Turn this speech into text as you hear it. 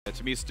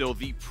To me, still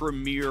the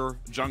premier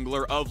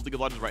jungler of League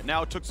of Legends right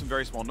now. Took some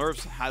very small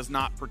nerfs, has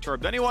not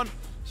perturbed anyone.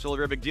 Still a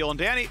very big deal. And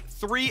Danny,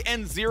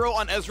 3-0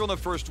 on Ezreal in the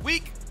first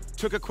week.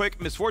 Took a quick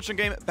misfortune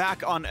game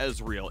back on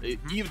Ezreal.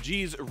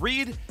 EG's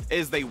read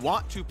is they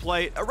want to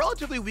play a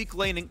relatively weak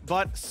laning,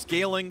 but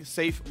scaling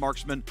safe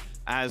marksman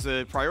as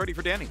a priority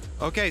for Danny.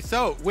 Okay,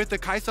 so with the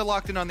Kaisa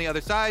locked in on the other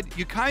side,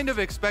 you kind of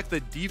expect the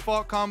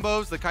default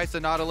combos, the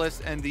Kaisa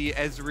Nautilus and the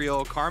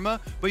Ezreal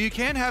Karma, but you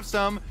can have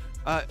some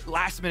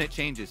last-minute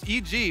changes.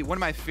 EG, one of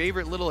my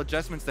favorite little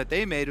adjustments that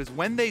they made was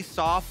when they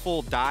saw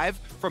full dive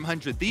from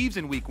 100 Thieves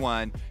in week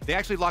 1, they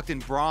actually locked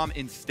in Braum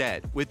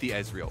instead with the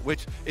Ezreal,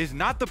 which is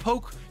not the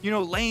poke,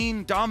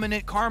 lane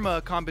dominant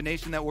Karma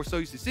combination that we're so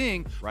used to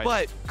seeing,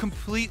 but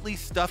completely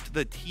stuffed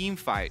the team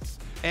fights.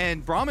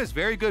 And Braum is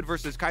very good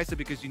versus Kaisa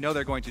because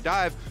they're going to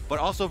dive, but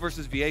also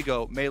versus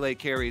Viego, melee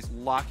carries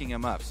locking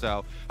him up.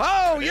 So,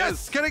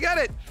 yes, can I get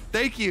it?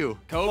 Thank you.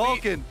 Kobe.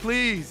 Vulcan,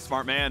 please.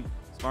 Smart man.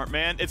 Smart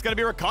man. It's going to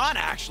be Rakan,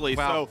 actually.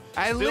 Wow. So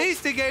at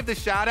least he gave the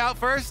shout out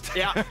first.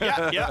 Yeah.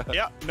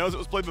 Knows it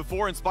was played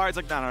before. Inspired. It's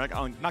like, no, I'm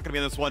not going to be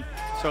in this one.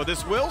 So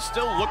this will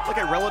still look like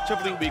a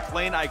relatively weak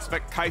lane. I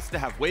expect Kaisa to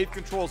have wave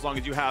control as long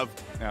as you have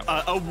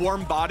a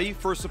warm body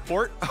for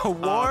support. A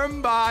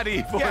warm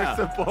body for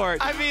support.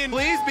 I mean,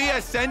 please be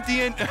a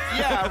sentient.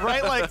 Yeah,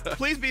 right? Like,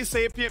 please be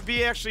sapient.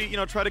 Be actually,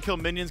 try to kill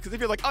minions. Because if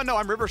you're like, oh, no,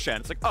 I'm River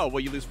Shen. It's like, oh, well,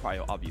 you lose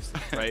prio, obviously,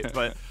 right?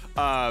 But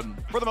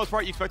for the most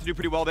part, you expect to do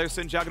pretty well there.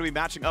 Sinjao going to be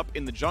matching up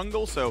in the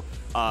jungle, so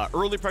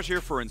early pressure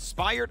here for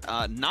Inspired,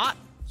 not.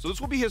 So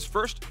this will be his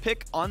first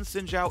pick on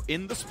Sinjao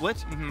in the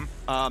split.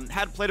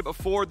 Had played it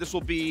before. This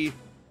will be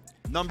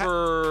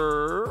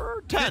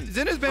number 10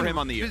 for him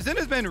on the year. Xin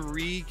has been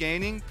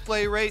regaining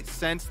play rate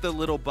since the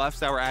little buffs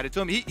that were added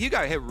to him. He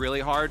got hit really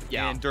hard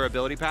in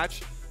durability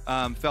patch.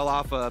 Fell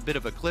off a bit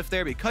of a cliff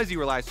there because he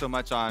relies so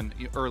much on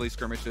early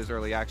skirmishes,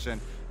 early action.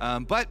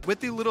 But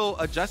with the little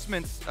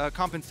adjustments,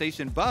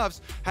 compensation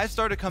buffs has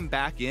started to come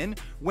back in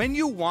when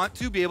you want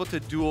to be able to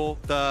duel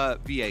the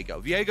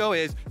Viego. Viego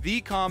is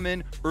the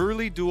common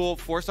early duel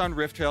force on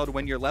Rift Herald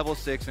when you're level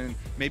 6 and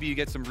maybe you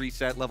get some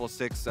reset level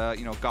 6,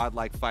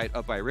 godlike fight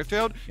up by Rift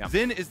Herald.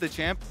 Xin is the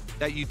champ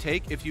that you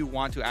take if you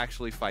want to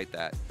actually fight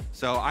that.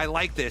 So I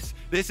like this.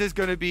 This is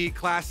going to be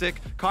classic.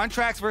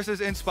 Contractz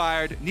versus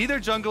Inspired. Neither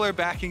jungler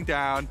backing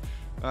down.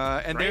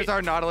 And there's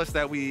our Nautilus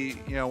that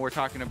we're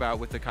talking about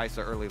with the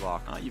Kaisa early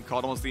lock. You've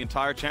called almost the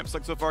entire champ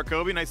select so far,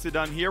 Kobe. Nicely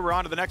done here. We're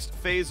on to the next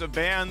phase of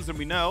bans, and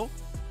we know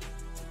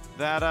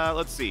that,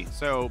 let's see.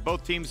 So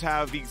both teams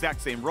have the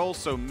exact same roles,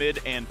 so mid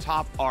and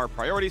top are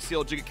priority.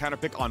 CLG get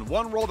counterpick on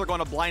one role. They're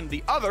going to blind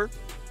the other.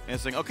 And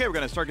saying, okay, we're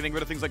going to start getting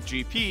rid of things like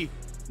GP.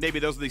 Maybe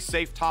those are the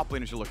safe top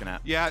laners you're looking at.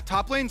 Yeah,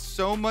 top lane's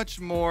so much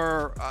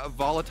more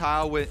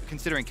volatile with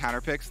considering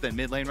counterpicks than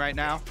mid lane right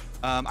now.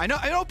 I know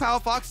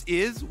Palafox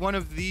is one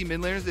of the mid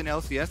laners in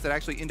LCS that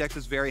actually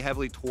indexes very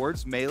heavily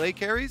towards melee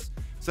carries.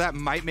 So that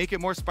might make it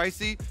more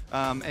spicy,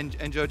 and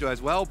Jojo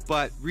as well.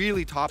 But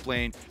really, top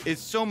lane is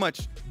so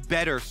much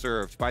better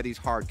served by these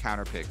hard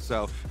counter picks.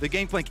 So the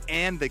Gangplank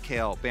and the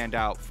Kale banned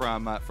out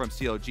from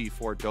CLG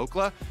for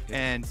Dhokla.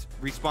 And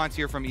response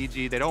here from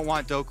EG, they don't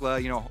want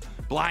Dhokla,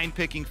 blind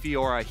picking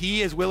Fiora.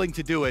 He is willing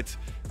to do it.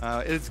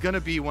 It's going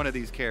to be one of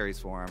these carries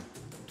for him.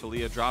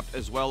 Talia dropped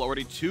as well.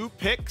 Already 2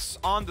 picks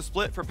on the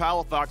split for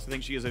Palafox. I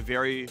think she is a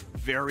very,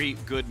 very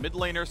good mid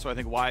laner. So I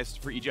think wise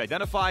for EG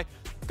identify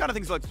kind of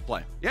things he likes to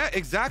play. Yeah,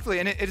 exactly.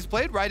 And it is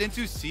played right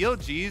into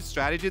CLG's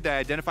strategy that I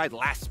identified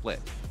last split.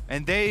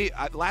 And they,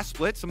 last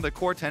split, some of the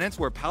core tenets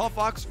were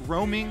Palafox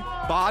roaming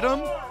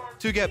bottom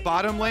to get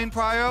bottom lane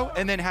prio,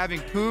 and then having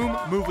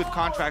Poome move with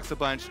Contractz a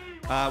bunch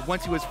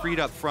once he was freed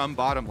up from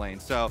bottom lane.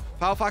 So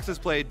Palafox has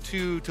played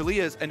 2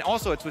 Talias and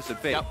also a Twisted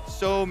Fate.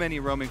 So many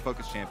roaming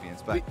focused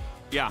champions. But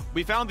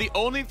we found the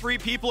only 3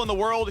 people in the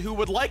world who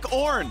would like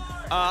Ornn.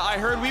 I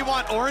heard we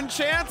want Ornn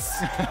chance.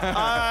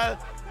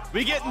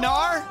 We get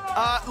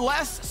Gnar,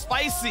 less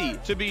spicy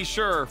to be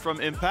sure from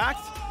Impact.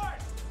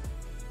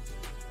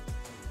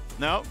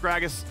 No,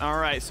 Gragas. All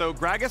right, so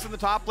Gragas in the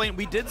top lane.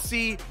 We did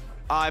see,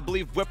 I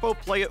believe, Whippo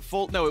play at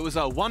full. No, it was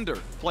Wonder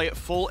play at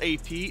full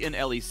AP in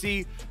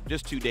LEC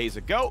just 2 days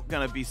ago.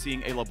 Gonna be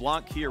seeing a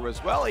LeBlanc here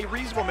as well. A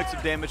reasonable mix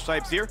of damage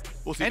types here.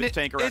 We'll see the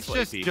tank or actual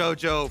AP. It's just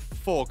Jojo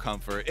full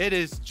comfort. It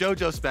is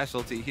Jojo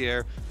specialty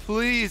here.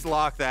 Please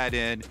lock that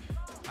in.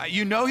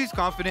 He's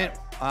confident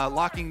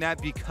locking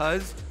that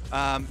because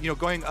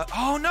going,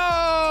 oh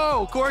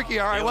no, Corki,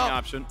 all right,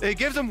 well, it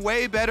gives him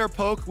way better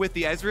poke with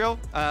the Ezreal,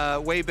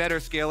 way better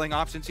scaling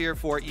options here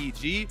for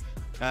EG,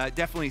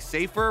 definitely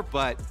safer,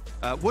 but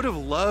would have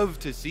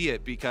loved to see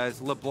it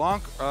because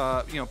LeBlanc,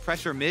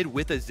 pressure mid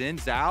with a Xin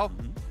Zhao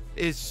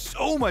is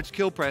so much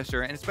kill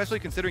pressure, and especially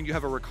considering you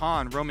have a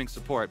Rakan roaming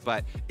support,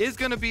 but is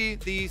going to be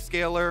the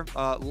scaler,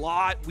 a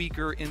lot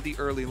weaker in the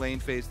early lane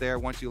phase there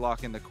once you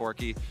lock in the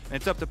Corki. And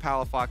it's up to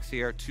Palafox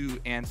here to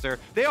answer.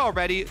 They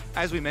already,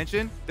 as we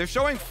mentioned, they're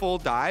showing full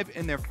dive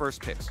in their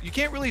first picks. You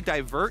can't really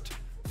divert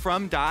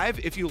from dive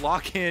if you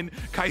lock in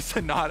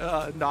Kaisa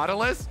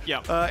Nautilus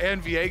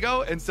and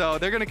Viego, and so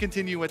they're going to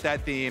continue with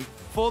that theme.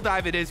 Full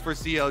dive it is for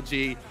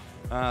CLG.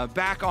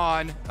 back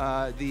on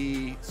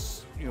the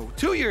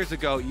 2 years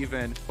ago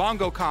even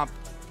Bongo comp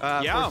for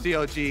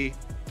CLG,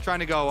 trying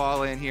to go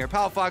all in here.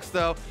 Palafox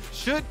though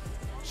should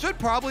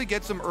probably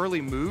get some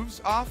early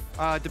moves off,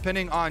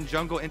 depending on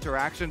jungle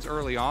interactions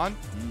early on.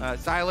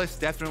 Sylas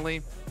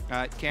definitely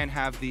can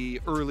have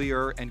the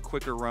earlier and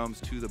quicker roams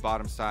to the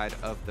bottom side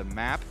of the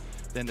map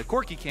than the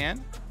Corki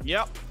can.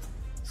 Yep.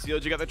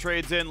 CLG got the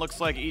trades in. Looks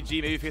like EG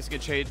maybe facing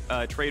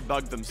a trade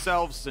bug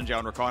themselves. And Zhao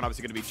and Rakan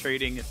obviously going to be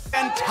trading.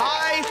 And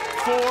tie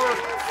for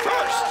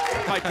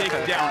first by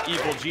taking down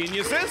Evil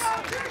Geniuses.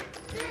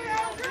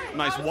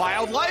 Nice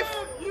wildlife.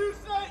 You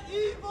say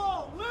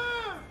evil,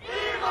 live!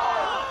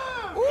 Evil!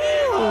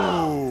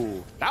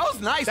 Ooh, that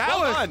was nice. That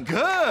well was done.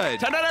 good.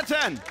 10 out of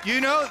 10.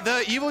 You know,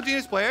 the Evil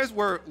Genius players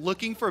were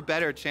looking for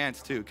better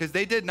chance too, because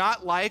they did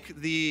not like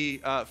the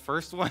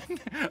first one.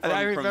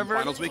 I remember.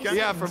 From Finals weekend?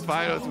 Yeah, from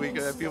Finals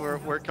weekend that people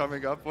were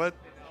coming up with.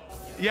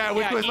 Yeah,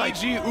 which was like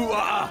EG, ooh,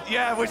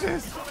 yeah, which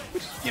is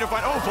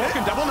fine. Oh,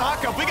 Vulcan double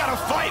knockup. We got a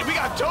fight. We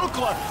got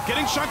Dhokla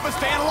getting chunked but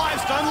staying alive.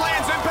 Stun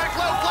lands, impact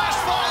low, flash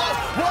follow.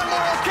 One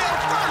more kill.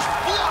 First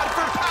blood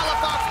for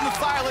Palafox and the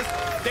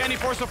Sylas. Danny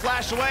forced a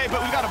flash away,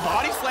 but we've got a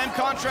body slam.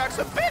 Contractz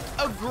a bit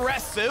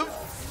aggressive.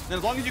 And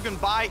as long as you can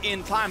buy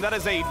in time, that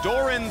is a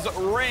Doran's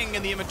ring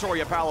in the inventory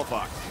of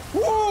Palafox.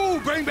 woo!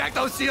 Bring back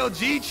those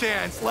CLG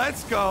chants.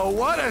 Let's go.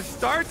 What a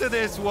start to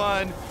this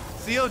one.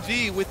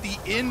 CLG with the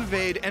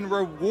invade and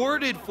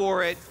rewarded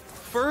for it.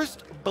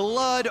 First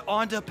blood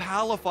onto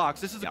Palafox.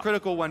 This is a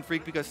critical one,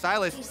 Phreak, because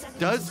Sylas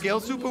does scale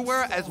super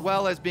well as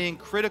well as being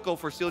critical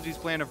for CLG's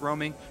plan of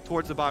roaming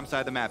towards the bottom side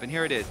of the map. And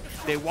here it is.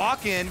 They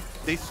walk in,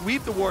 they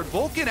sweep the ward.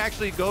 Vulcan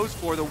actually goes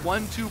for the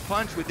 1-2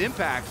 punch with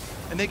impact,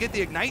 and they get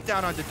the ignite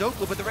down onto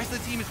Dhokla, but the rest of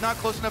the team is not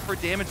close enough for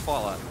damage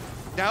fallout.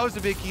 That was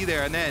the big key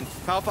there. And then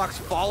Palafox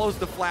follows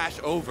the flash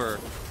over.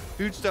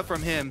 Huge stuff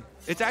from him.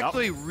 It's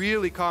actually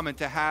really common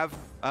to have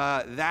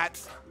that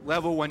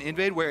level 1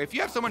 invade, where if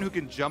you have someone who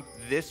can jump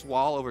this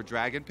wall over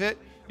Dragon Pit,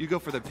 you go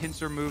for the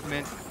pincer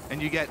movement,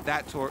 and you get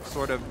that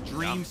sort of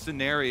dream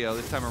scenario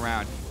this time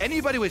around.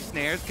 Anybody with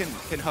snares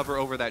can hover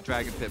over that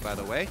Dragon Pit, by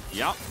the way.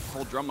 Yep,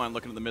 whole drumline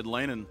looking at the mid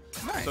lane, and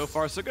so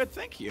far so good,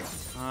 thank you.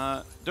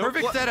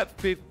 Perfect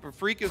setup for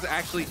Phreak is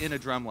actually in a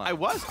drumline.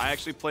 I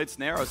actually played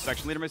snare. I was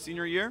section leader my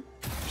senior year.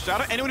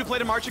 Shout out anyone who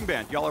played a marching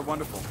band. Y'all are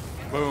wonderful.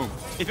 Boom.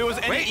 If it was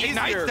any easier,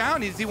 Ignite's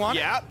down. Is he one?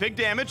 Yeah, big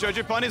damage.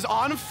 Jojopyun is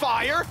on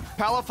fire.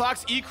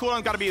 Palafox,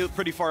 E-cooldown got to be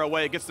pretty far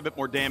away. It gets a bit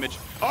more damage.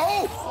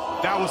 Oh!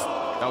 That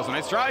was a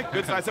nice try.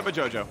 Good side step by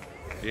Jojo.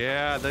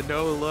 Yeah, the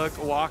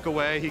no-look walk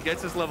away. He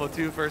gets his level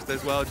 2 first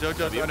as well.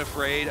 Jojo's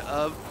unafraid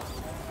of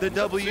the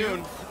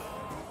W.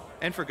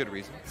 And for good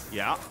reason.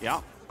 Yeah.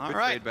 All good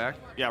right. trade back.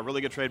 Yeah,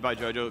 really good trade by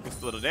Jojo.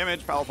 Gets a little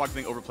damage. Palafox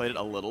being overplayed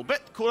a little bit.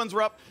 Cooldowns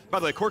are up. By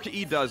the way, Corki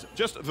E does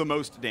just the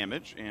most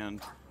damage,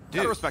 and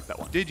gotta respect that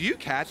one. Did you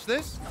catch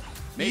this?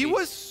 Maybe. He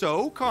was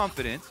so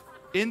confident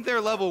in their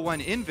level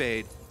 1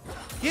 invade.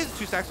 He has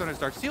 2 stacks on his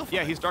Dark Seal.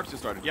 Yeah, he's Dark Seal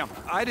started, yeah.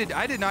 I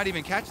did not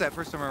even catch that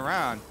first time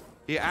around.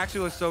 He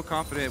actually was so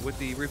confident with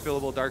the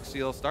refillable Dark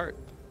Seal start.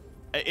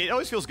 It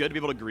always feels good to be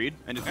able to greed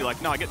and just be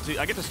like, no, I get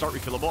to start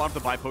refillable. I don't have to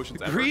buy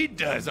potions ever. Greed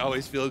does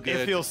always feel good.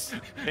 It feels,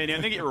 and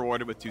you get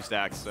rewarded with 2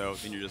 stacks, so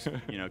then you're just,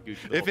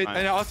 Gucci the whole time.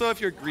 And also,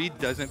 if your greed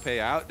doesn't pay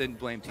out, then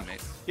blame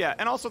teammates. Yeah,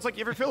 and also it's like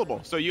you have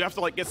refillable, so you have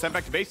to get sent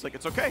back to base. Like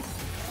it's okay.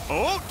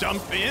 Oh,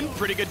 dump in,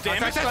 pretty good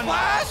damage.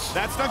 Flash!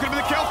 That's not gonna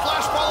be the kill.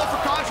 Flash follow for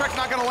Contractz,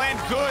 not gonna land.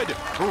 Good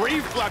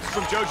reflex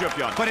from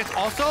Jojopyun. But it's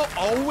also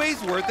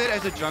always worth it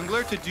as a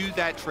jungler to do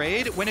that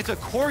trade when it's a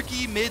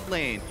Corki mid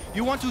lane.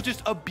 You want to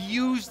just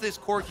abuse this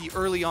Corki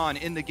early on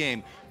in the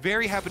game.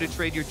 Very happy to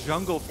trade your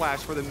jungle flash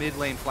for the mid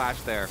lane flash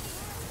there.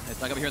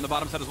 It's not gonna be here in the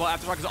bottom side as well.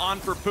 Aftershock is on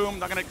for Poome.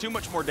 Not gonna get too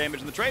much more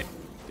damage in the trade.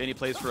 Danny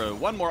plays for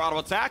one more auto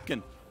attack,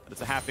 and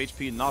it's a half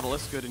HP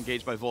Nautilus. Good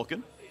engaged by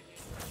Vulcan.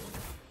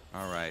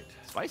 All right.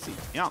 Spicy.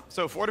 Yeah,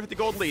 so 450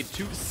 gold lead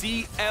to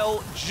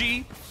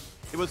CLG.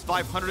 It was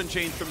 500 and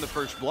change from the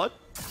first blood.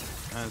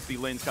 As the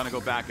lanes kind of go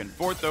back and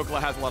forth.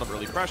 Dhokla has a lot of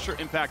early pressure.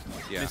 Impact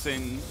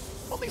missing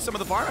only some of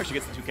the farm. Actually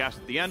gets the 2 casts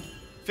at the end.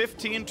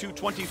 15 to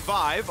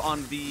 25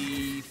 on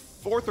the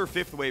 4th or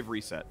 5th wave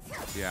reset.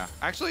 Yeah,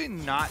 actually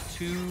not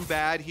too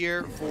bad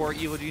here for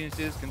Evil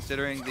Geniuses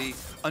considering the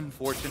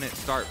unfortunate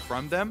start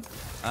from them.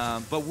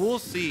 But we'll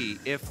see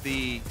if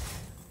the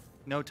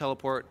no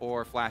teleport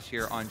or flash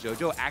here on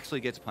Jojo actually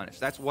gets punished.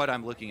 That's what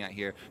I'm looking at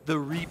here. The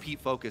repeat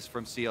focus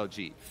from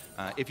CLG.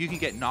 If you can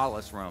get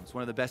Nautilus roams,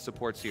 one of the best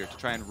supports here to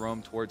try and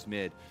roam towards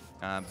mid.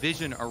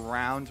 Vision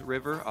around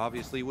River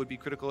obviously would be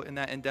critical in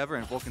that endeavor,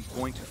 and Vulcan's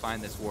going to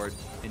find this ward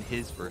in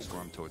his first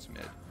roam towards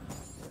mid.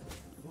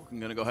 Vulcan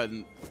gonna go ahead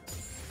and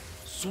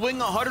swing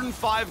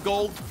 105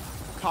 gold.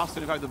 Cost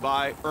 75 to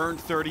buy,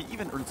 earned 30,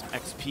 even earned some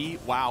XP.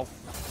 Wow.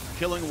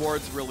 Killing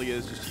wards really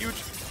is just huge.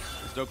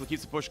 Dhokla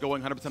keeps the push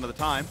going 100% of the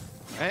time.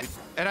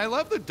 And I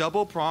love the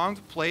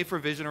double-pronged play for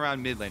vision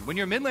around mid lane. When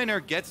your mid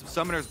laner gets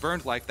summoners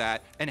burned like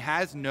that and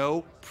has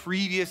no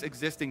previous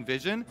existing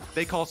vision,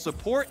 they call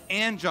support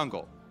and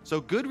jungle.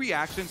 So good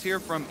reactions here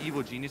from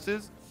Evil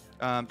Geniuses.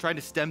 trying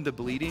to stem the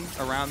bleeding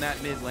around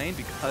that mid lane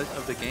because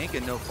of the gank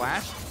and no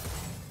flash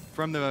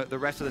from the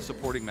rest of the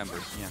supporting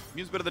members. Yeah,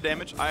 use a bit of the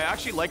damage. I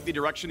actually like the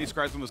direction these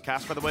Scribesman was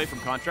cast, by the way, from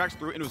Contractz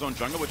through into his own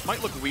jungle, which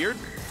might look weird,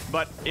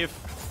 but if,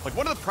 like,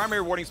 one of the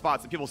primary warning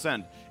spots that people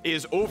send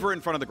is over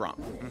in front of the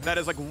Grom. That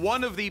is, like,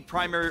 one of the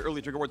primary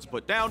early trigger wards to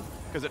put down,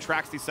 because it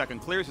tracks these second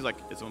clears. He's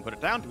like, did someone put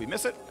it down? Did we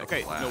miss it?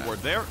 Okay, no ward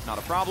there, not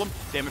a problem.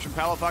 Damage from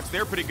Palafox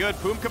there, pretty good.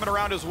 Poome coming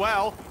around as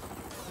well.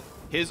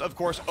 His, of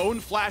course, own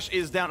flash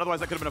is down.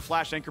 Otherwise, that could have been a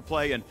flash anchor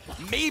play and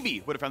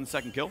maybe would have found the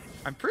second kill.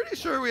 I'm pretty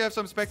sure we have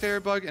some spectator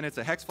bug, and it's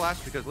a hex flash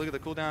because look at the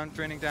cooldown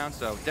draining down.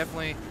 So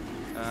definitely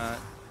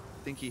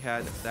think he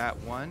had that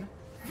one.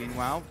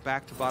 Meanwhile,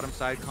 back to bottom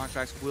side,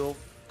 Contractz will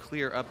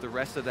clear up the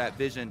rest of that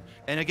vision.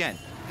 And again,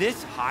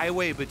 this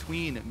highway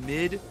between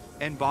mid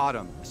and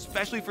bottom,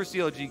 especially for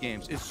CLG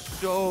games, is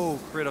so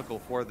critical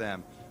for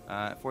them.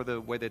 For the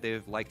way that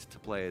they've liked to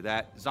play.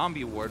 That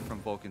zombie ward from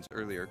Vulcan's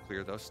earlier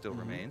clear, though, still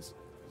remains.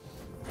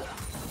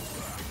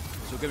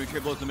 So going to be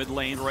clear blows in the mid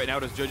lane right now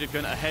as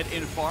Jojopyun ahead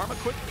in farm. A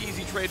quick,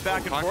 easy trade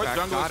back and forth.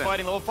 Jungle is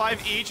fighting level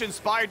 5 each,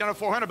 inspired down to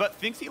 400, but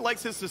thinks he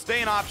likes his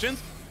sustain options.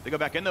 They go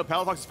back in though.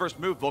 Palafox's first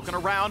move. Vulcan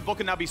around.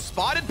 Vulcan now be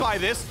spotted by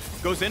this.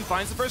 Goes in,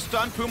 finds the first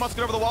stun. Poome wants to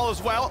get over the wall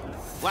as well.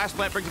 Last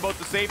plant brings them both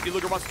to safety.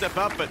 Luger wants to step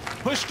up, but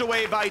pushed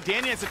away by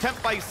Danny. It's an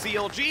attempt by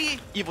CLG.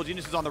 Evil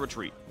Genius is on the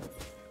retreat.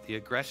 The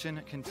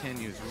aggression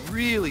continues,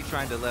 really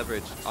trying to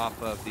leverage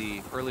off of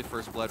the early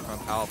first blood from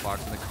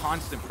Palafox and the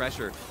constant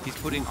pressure he's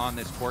putting on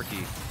this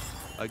Corki.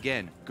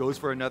 Again, goes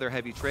for another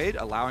heavy trade,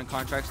 allowing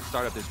Contractz to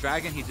start up this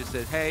dragon. He just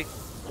says, hey,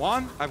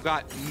 Juan, I've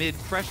got mid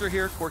pressure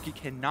here. Corki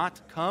cannot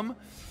come.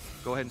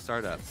 Go ahead and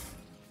start up.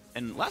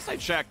 And last I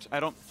checked,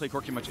 I don't play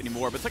Corki much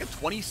anymore, but it's like a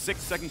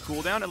 26-second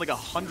cooldown and like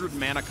 100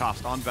 mana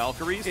cost on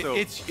Valkyrie. So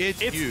it's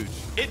huge.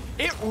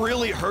 It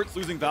really hurts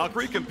losing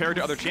Valkyrie compared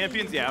to other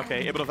champions. Yeah,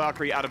 okay, able to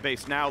Valkyrie out of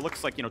base now.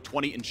 Looks like,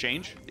 20 and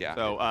change. Yeah.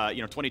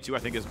 So, 22 I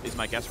think is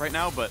my guess right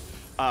now. But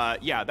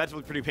yeah, that's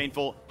pretty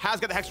painful. Has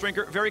got the Hex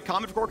Drinker. Very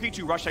common for Corki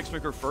to rush Hex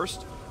Drinker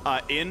first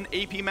in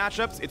AP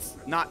matchups. It's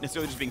not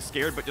necessarily just being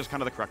scared, but just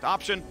kind of the correct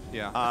option.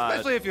 Yeah,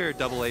 especially if you're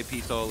double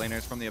AP solo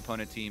laners from the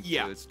opponent team, too,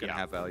 it's going to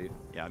have value.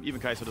 Yeah,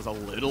 even Kaisa does a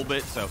little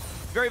bit, so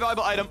very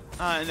valuable item,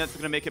 and that's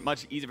going to make it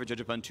much easier for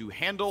Jojopyun to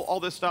handle all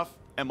this stuff.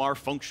 MR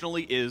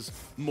functionally is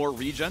more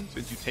regen.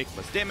 Since you take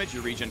less damage,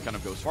 your regen kind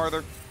of goes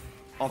farther.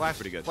 Flash,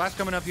 pretty good. Flash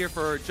coming up here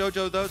for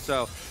Jojo, though,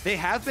 so they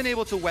have been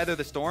able to weather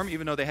the storm,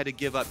 even though they had to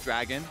give up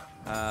Dragon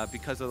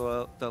because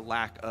of the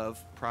lack of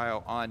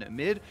prio on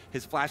mid.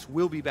 His Flash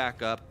will be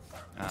back up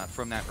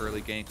from that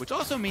early gank, which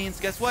also means,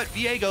 guess what?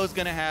 Viego is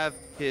going to have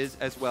his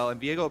as well,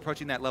 and Viego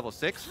approaching that level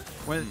 6.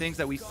 One of the things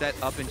that we set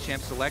up in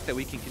Champ Select that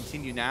we can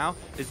continue now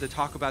is to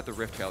talk about the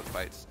Rift Herald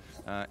fights.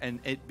 And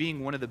it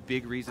being one of the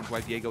big reasons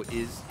why Viego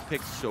is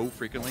picked so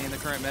frequently in the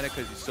current meta,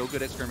 because he's so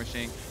good at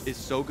skirmishing, is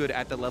so good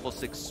at the level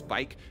 6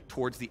 spike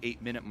towards the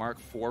 8-minute mark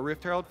for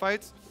Rift Herald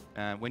fights.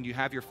 When you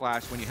have your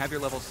Flash, when you have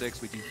your level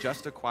 6, which you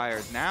just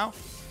acquired now,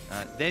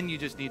 then you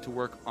just need to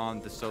work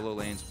on the solo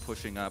lanes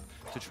pushing up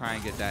to try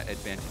and get that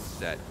advantage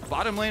set.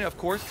 Bottom lane, of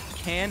course,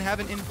 can have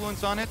an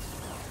influence on it.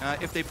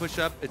 If they push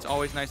up, it's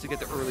always nice to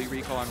get the early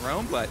recall on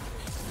Roam, but...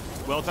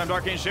 Well-timed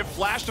arcane shift.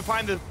 Flash to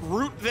find the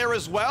root there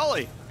as well.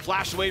 A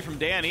flash away from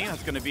Danny.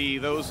 That's going to be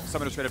those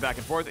summoners traded back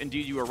and forth.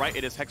 Indeed, you were right.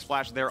 It is Hex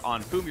Flash there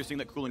on Poome. You're seeing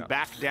that cooling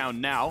back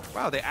down now.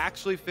 Wow, they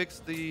actually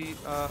fixed the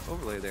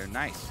overlay there.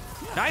 Nice.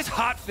 Nice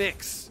hot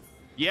fix.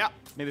 Yeah,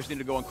 maybe just need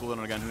to go on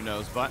cooldown again. Who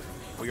knows? But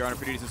we are in a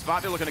pretty decent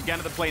spot. They're looking again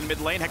at the plane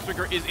mid lane.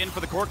 Hexbreaker is in for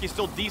the Corki.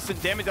 Still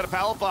decent damage out of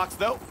Palafox,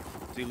 though.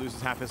 So he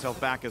loses half his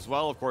health back as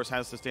well. Of course,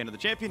 has sustained the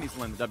champion. He's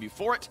landing the W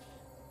for it.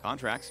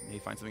 Contractz may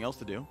find something else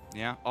to do.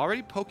 Yeah,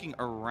 already poking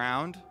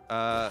around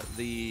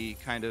the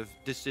kind of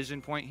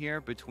decision point here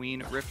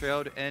between Rift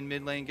Herald and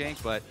mid lane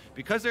gank, but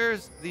because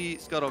there's the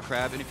Scuttle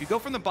Crab, and if you go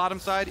from the bottom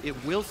side, it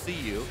will see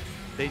you.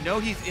 They know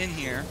he's in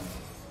here.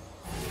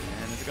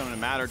 And it's going to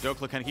matter.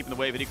 Dhokla kind of keeping the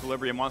wave at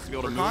equilibrium, wants to be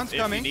able to Rakan's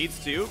move coming. If he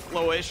needs to.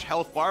 Lowish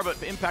health bar,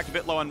 but impact a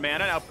bit low on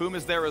mana. Now Poome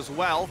is there as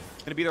well.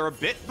 Going to be there a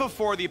bit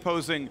before the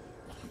opposing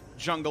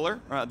jungler,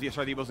 the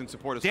opposing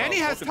support as Danny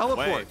well. has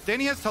teleport.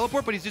 Danny has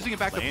teleport, but he's using it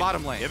back to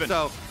bottom lane.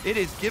 So it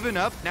is given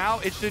up. Now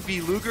it should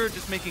be Luger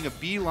just making a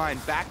beeline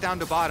back down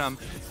to bottom.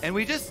 And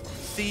we just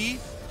see,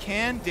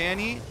 can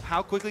Danny,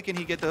 how quickly can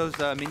he get those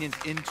minions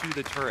into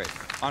the turret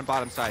on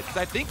bottom side? Because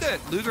I think that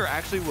Luger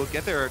actually will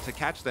get there to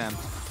catch them.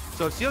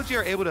 So if CLG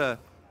are able to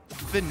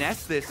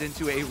finesse this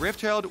into a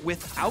Rift Herald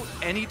without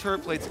any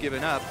turret plates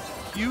given up,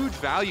 huge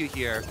value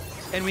here.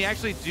 And we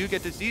actually do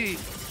get to see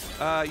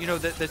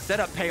the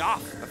setup pay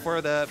off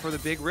for the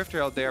big Rift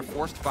Herald there,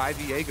 forced by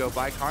Viego,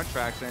 by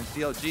Contractz, and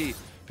CLG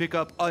pick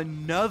up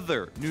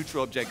another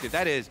neutral objective.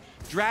 That is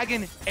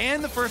Dragon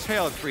and the first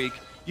Herald Phreak.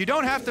 You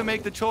don't have to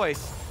make the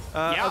choice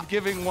of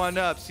giving one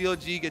up.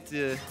 CLG get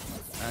to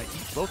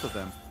eat both of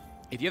them.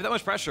 If you have that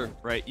much pressure,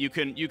 right, you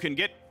can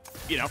get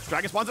you know,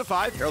 Dragon spawns at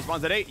 5, Herald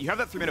spawns at 8. You have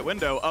that 3-minute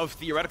window of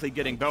theoretically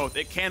getting both.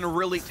 It can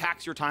really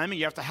tax your timing.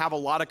 You have to have a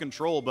lot of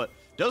control, but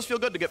it does feel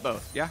good to get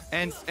both. Yeah,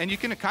 and you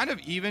can kind of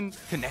even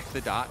connect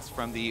the dots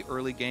from the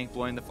early gank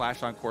blowing the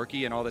flash on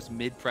Corki and all this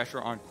mid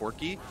pressure on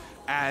Corki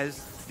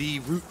as the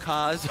root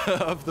cause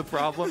of the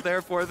problem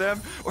there for them.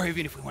 Or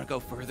even if we want to go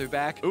further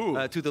back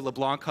to the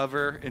LeBlanc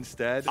cover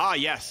instead. Ah,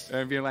 yes.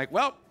 And being like,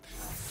 well,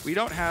 we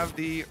don't have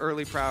the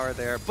early power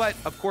there. But,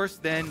 of course,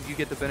 then you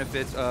get the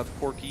benefits of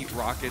Corki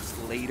rockets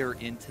later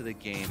into the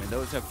game. And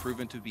those have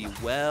proven to be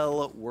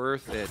well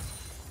worth it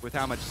with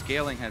how much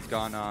scaling has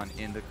gone on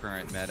in the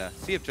current meta.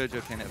 See if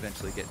Jojo can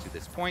eventually get to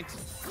this point.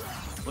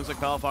 Looks like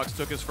Palafox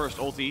took his first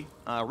ulti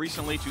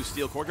recently to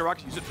steal Corki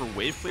rockets. Use it for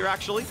wave clear,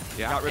 actually.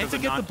 Yeah, Got rid and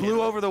of to get the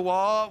blue over the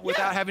wall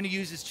without having to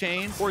use his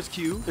chains. Or his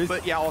Q,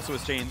 but yeah, also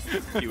his chains.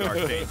 Q are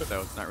chains,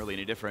 so it's not really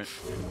any different.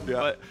 Yeah,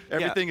 but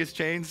everything is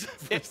chains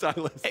for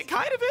Sylas. It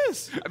kind of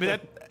is. I mean,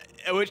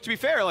 which to be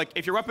fair, like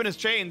if your weapon is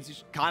chains, you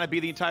should kind of be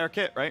the entire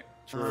kit, right?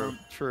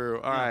 True.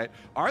 All right.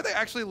 Are they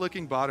actually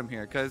looking bottom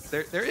here? Because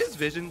there is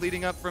vision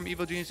leading up from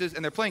Evil Geniuses,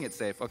 and they're playing it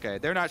safe. Okay,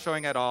 they're not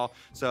showing at all.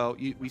 So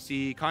we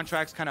see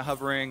Contractz kind of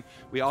hovering.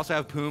 We also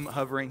have Poome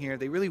hovering here.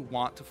 They really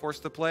want to force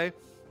the play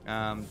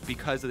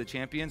because of the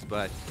champions,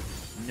 but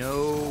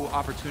no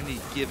opportunity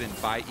given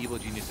by Evil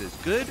Geniuses.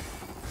 Good,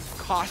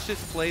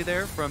 cautious play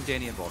there from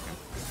Danny and Vulcan.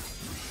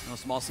 A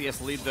small CS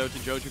lead, though, to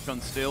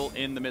Jojopyun still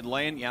in the mid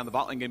lane. Yeah, the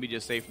bot lane going to be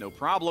just safe, no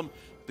problem.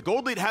 The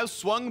gold lead has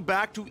swung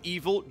back to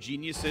Evil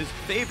Genius's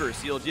favor.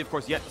 CLG, of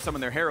course, yet to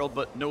summon their Herald,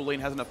 but no lane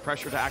has enough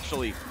pressure to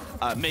actually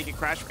make it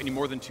crash for any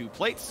more than 2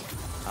 plates.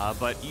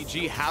 But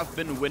EG have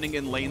been winning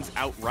in lanes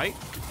outright.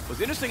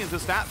 What's interesting is the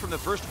stat from the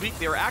first week,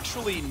 they were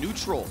actually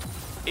neutral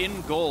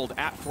in gold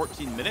at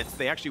 14 minutes.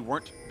 They actually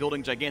weren't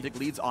building gigantic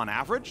leads on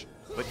average,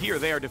 but here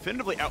they are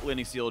definitively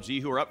outlaning CLG,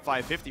 who are up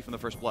 550 from the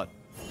first blood.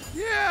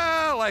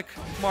 Yeah, like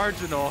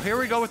marginal. Here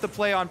we go with the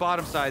play on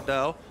bottom side,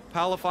 though.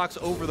 Palafox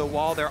over the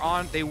wall.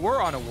 They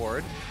were on a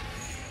ward.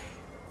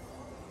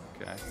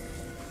 Okay.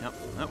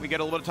 Yep. We get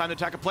a little bit of time to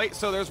attack a plate,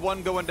 so there's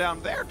one going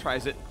down there.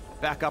 Tries it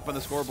back up on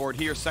the scoreboard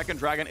here. Second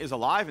Dragon is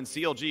alive, and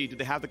CLG, do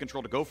they have the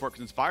control to go for it?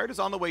 Because Inspired is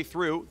on the way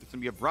through. There's going to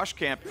be a brush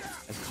camp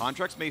as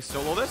Contractz may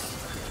solo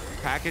this.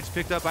 Package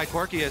picked up by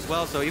Corki as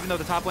well, so even though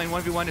the top lane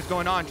 1v1 is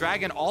going on,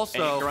 Dragon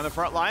also... Anchor on the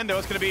front line, though.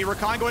 It's going to be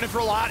Rakan going in for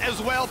a lot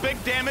as well.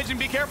 Big damage, and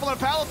be careful on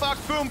Palafox.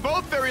 Poome,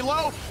 both very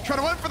low. Trying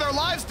to run for their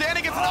lives.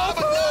 Danny gets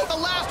another, but not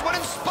the last one.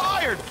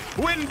 Inspired.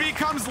 Win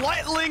becomes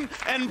Lightning,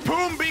 and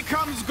Poome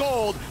becomes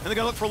gold. And they're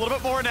going to look for a little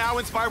bit more now.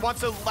 Inspired wants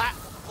to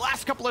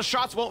last couple of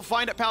shots, won't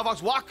find it.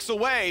 Palafox walks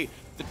away.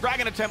 The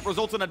Dragon attempt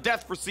results in a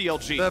death for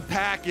CLG. The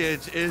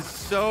package is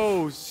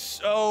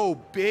so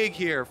big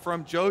here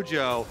from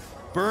Jojo,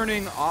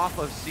 burning off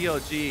of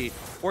CLG,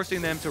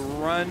 forcing them to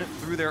run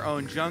through their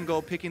own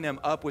jungle, picking them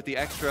up with the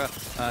extra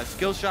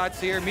skill shots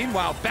here.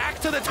 Meanwhile, back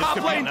to the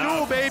top lane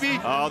duel, baby!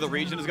 Oh, the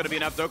region is going to be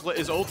enough. Dhokla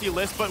is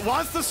ulti-less, but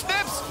wants the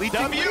snips!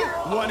 W,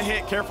 one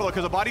hit, careful,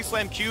 because a body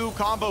slam Q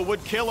combo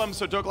would kill him,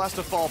 so Dhokla has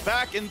to fall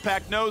back.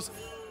 Impact knows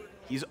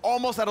he's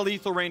almost out of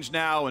lethal range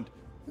now, and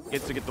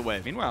gets to get the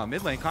wave. Meanwhile,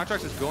 mid lane,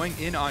 Contractz is going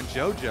in on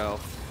Jojo.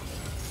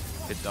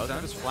 It does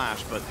have his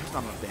flash, but there's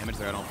not enough damage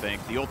there, I don't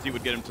think. The ulti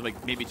would get him to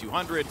like maybe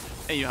 200,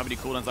 and you don't have any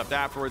cooldowns left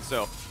afterwards,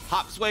 so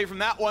hops away from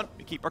that one.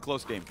 We keep our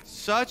close game.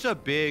 Such a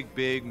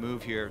big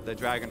move here, the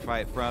Dragon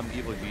fight from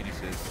Evil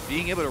Geniuses.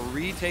 Being able to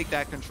retake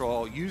that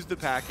control, use the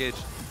package.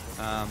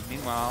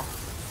 Meanwhile...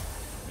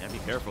 Yeah, be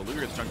careful.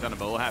 Luger gets chunked down to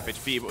below half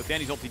HP, but with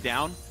Danny's ulti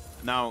down,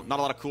 now not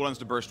a lot of cooldowns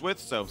to burst with,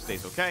 so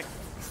stays okay.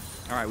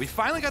 All right, we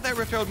finally got that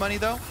Rift Herald money,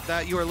 though,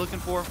 that you were looking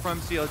for from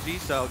CLG,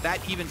 so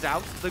that evens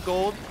out the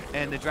gold,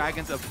 and the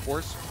Dragons, of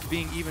course,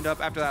 being evened up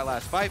after that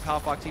last fight.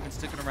 Palafox even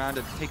sticking around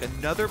to take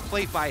another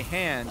plate by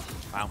hand.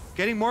 Wow.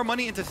 Getting more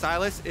money into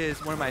Sylas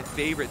is one of my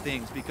favorite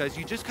things, because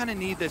you just kind of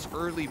need this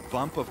early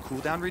bump of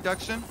cooldown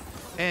reduction,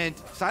 and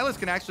Sylas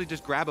can actually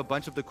just grab a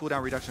bunch of the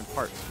cooldown reduction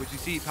parts, which you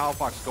see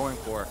Palafox going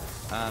for,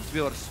 to be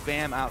able to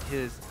spam out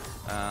his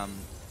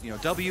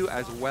W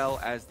as well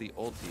as the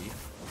ulti.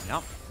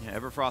 Yep. Yeah,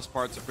 Everfrost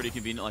parts are pretty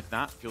convenient like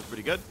that. Feels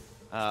pretty good.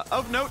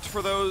 Of note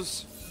for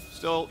those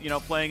still,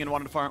 playing and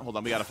wanting to farm. Hold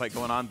on, we got a fight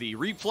going on. The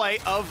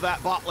replay of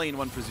that bot lane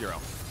 1-for-0.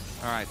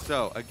 All right,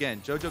 so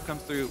again, Jojo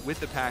comes through with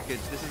the package.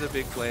 This is a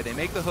big play. They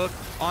make the hook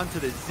onto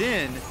the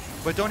Xin,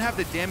 but don't have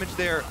the damage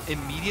there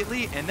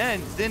immediately. And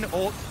then Xin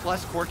ult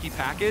plus Corki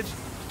package.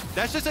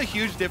 That's just a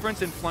huge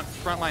difference in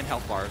frontline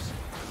health bars.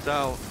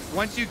 So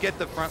once you get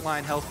the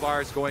frontline health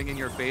bars going in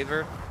your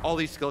favor, all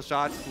these skill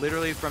shots,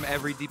 literally from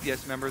every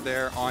DPS member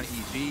there on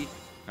EG,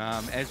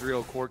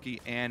 Ezreal,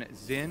 Corki, and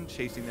Xin,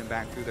 chasing them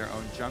back through their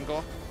own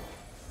jungle.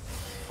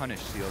 Punish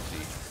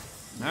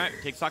CLG. All right,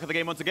 take stock of the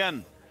game once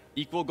again.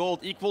 Equal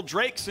gold, equal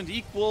Drakes, and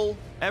equal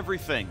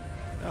everything.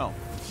 Oh,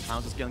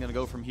 how's this game going to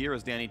go from here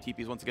as Danny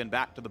TP's once again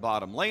back to the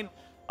bottom lane?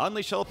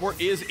 Unleash Teleport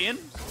is in.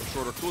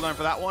 Shorter cooldown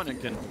for that one, and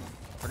can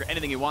target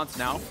anything he wants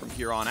now from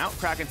here on out.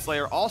 Kraken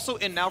Slayer also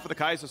in now for the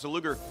Kaisa, so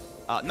Luger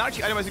not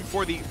actually itemizing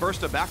for the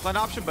burst of backline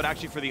option, but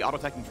actually for the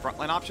auto-attacking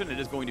frontline option. It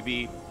is going to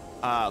be,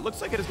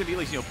 looks like it is going to be at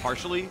least,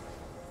 partially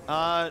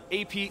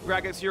AP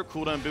Gragas here,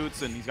 cooldown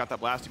boots, and he's got that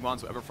blasting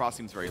wand, so Everfrost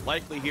seems very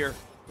likely here.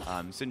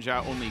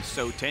 Zhao only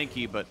so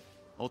tanky, but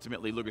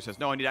ultimately Luger says,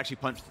 no, I need to actually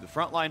punch to the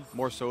front line,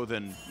 more so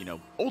than, you know,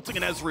 ulting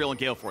an Ezreal and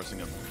Gale forcing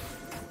him.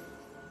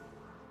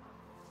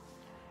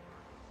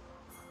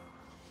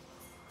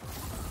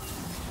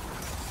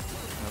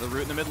 The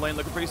root in the mid lane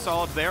looking pretty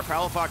solid there.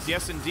 Palafox,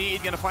 yes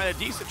indeed, gonna find a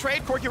decent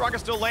trade. Corki Rakan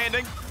still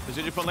landing. The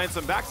Jojopyun lands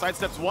some back,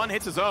 sidesteps one,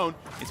 hits his own.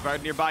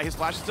 Inspired nearby, his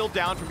flash is still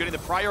down from getting the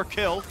prior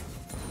kill.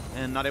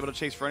 And not able to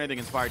chase for anything.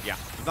 Inspired, yeah.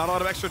 Not a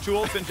lot of extra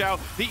tools. Zhao.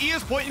 The E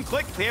is point and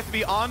click. They have to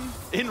be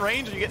in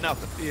range and you get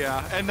nothing.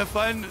 Yeah, and the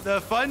fun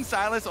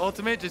Sylas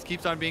ultimate just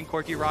keeps on being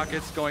Corki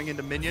rockets going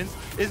into minions.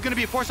 Is going to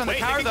be a force on the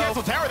tower, they can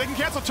cancel tower. They can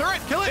cancel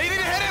turret. Kill it. They need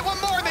to hit it one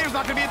more. There's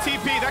not going to be a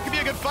TP. That could be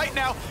a good fight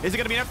now. Is it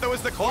going to be enough, though,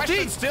 is the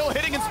question. Still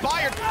hitting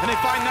Inspired, and they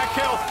find that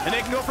kill, and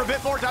they can go for a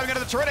bit more. Diving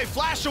into the turret. They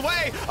flash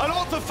away. An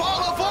ult to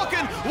follow.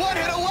 Vulcan, one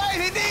hit away.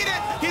 They need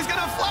it. He's going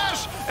to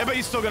flash. But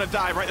he's still going to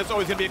die, right? There's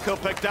always going to be a kill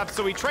picked up.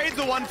 So he trades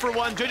the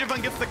 1-for-1.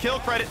 Jojopyun gets the kill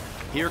credit.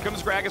 Here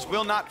comes Gragas,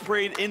 will not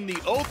trade in the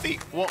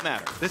ulti, won't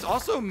matter. This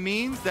also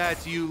means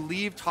that you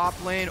leave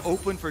top lane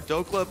open for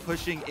Dhokla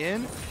pushing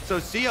in. So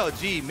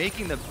CLG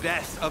making the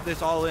best of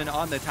this all in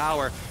on the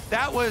tower.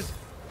 That was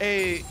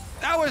a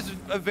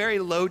very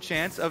low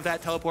chance of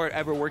that teleport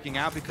ever working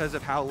out because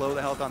of how low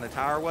the health on the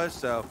tower was.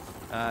 So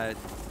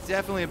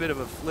definitely a bit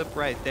of a flip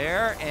right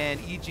there, and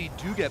EG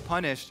do get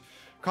punished.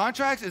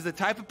 Contractz is the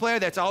type of player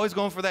that's always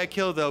going for that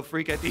kill, though,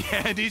 Phreak, at the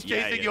end. He's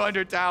chasing you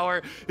under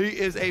tower. He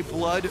is a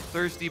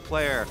bloodthirsty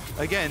player.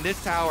 Again,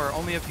 this tower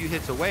only a few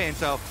hits away, and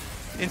so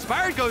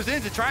Inspired goes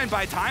in to try and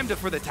buy time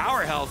for the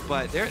tower health,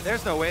 but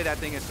there's no way that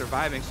thing is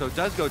surviving, so it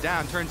does go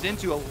down, turns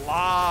into a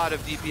lot of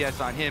DPS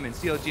on him, and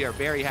CLG are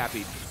very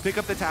happy. Pick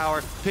up the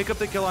tower, pick up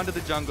the kill onto the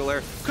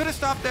jungler. Could have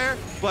stopped there,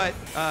 but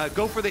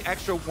go for the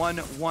extra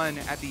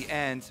 1-1 at the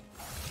end.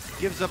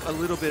 Gives up a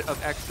little bit of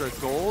extra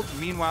gold.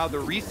 Meanwhile, the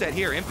reset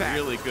here, impact.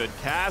 Really good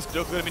cast.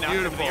 Dhokla going to be knocked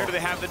over the air. Do they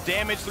have the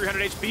damage?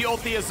 300 HP.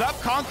 Ulti is up.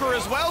 Conqueror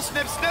as well.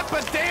 Snip, snip.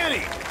 But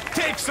Danny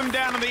takes him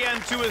down in the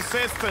end. 2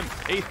 assists and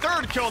a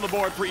 3rd kill on the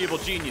board for Evil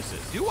Geniuses.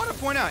 I do want to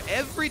point out,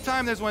 every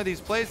time there's one of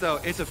these plays, though,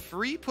 it's a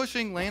free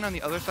pushing lane on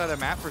the other side of the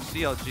map for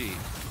CLG.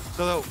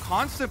 So, though,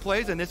 constant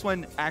plays, and this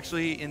one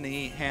actually in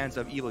the hands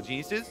of Evil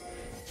Geniuses,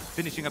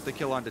 finishing up the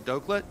kill onto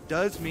Dhokla,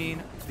 does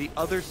mean the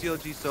other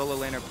CLG solo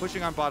laner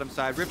pushing on bottom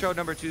side. Rift Herald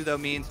number 2, though,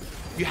 means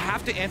you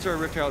have to answer a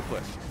Rift Herald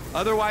push.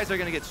 Otherwise, they're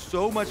going to get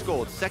so much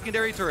gold.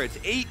 Secondary turrets,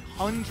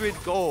 800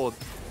 gold.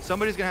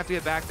 Somebody's going to have to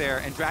get back there,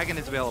 and Dragon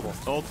is available.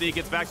 Ulti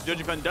gets back to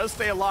Jojopyun, does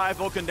stay alive.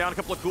 Vulcan down a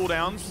couple of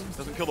cooldowns.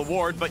 Doesn't kill the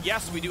ward, but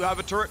yes, we do have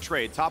a turret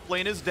trade. Top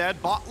lane is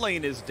dead, bot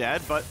lane is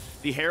dead, but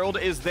the Herald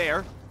is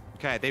there.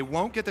 Okay, they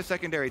won't get the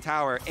secondary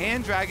tower,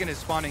 and Dragon is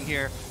spawning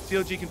here.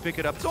 CLG can pick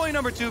it up. It's only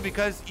number 2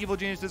 because Evil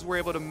Geniuses were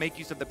able to make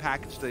use of the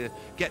package to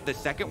get the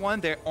second one.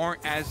 They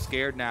aren't as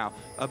scared now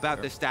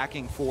about the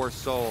stacking for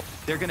Soul.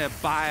 They're going to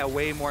buy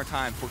way more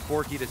time for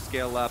Corki to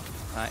scale up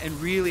and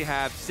really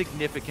have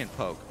significant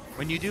poke.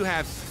 When you do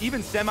have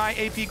even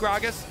semi-AP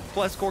Gragas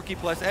plus Corki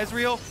plus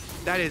Ezreal,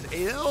 that is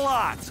a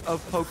lot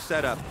of poke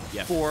setup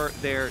for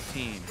their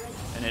team.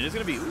 And it is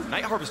going to be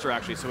Night Harvester,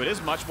 actually, so it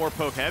is much more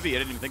poke heavy. I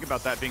didn't even think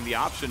about that being the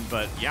option,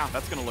 but yeah,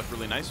 that's going to look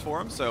really nice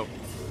for him. So,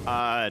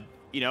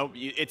 you know,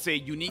 it's a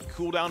unique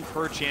cooldown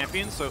per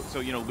champion, so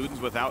you know, Luden's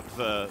without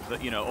the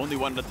you know, only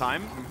one at a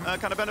time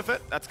kind of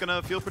benefit. That's going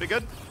to feel pretty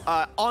good.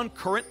 On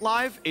current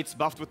live, it's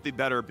buffed with the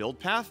better build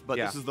path, but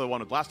this is the one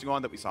with blasting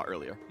on that we saw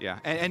earlier. Yeah,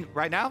 and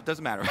right now,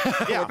 doesn't matter.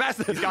 Yeah, we're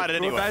past he's got it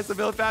anyway. We're past the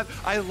build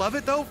path. I love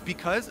it, though,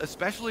 because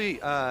especially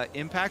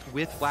Impact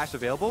with Flash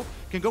available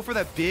can go for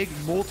that big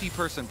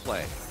multi-person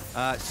play.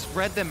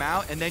 Spread them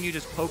out, and then you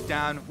just poke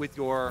down with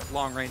your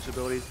long-range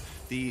abilities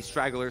the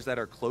stragglers that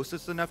are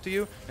closest enough to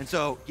you. And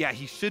so, yeah,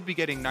 he should be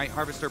getting Night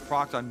Harvester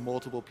procced on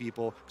multiple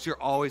people, because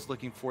you're always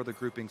looking for the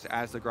groupings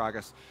as the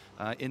Gragas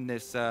in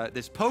this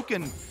this poke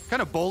and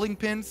kind of bowling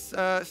pins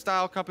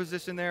style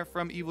composition there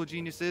from Evil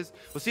Geniuses.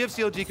 We'll see if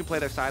CLG can play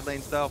their side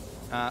lanes, though.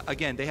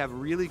 Again, they have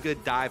really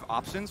good dive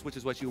options, which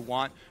is what you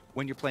want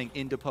when you're playing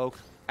into poke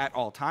at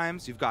all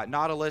times. You've got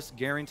Nautilus,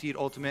 guaranteed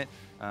ultimate,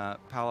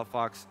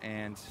 Palafox,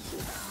 and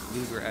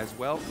Luger as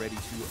well, ready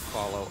to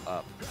follow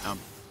up.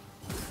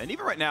 And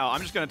even right now,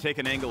 I'm just going to take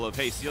an angle of,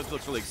 hey, CLG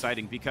looks really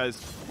exciting because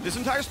this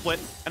entire split,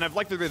 and I've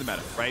liked the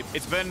meta, right?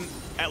 It's been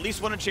at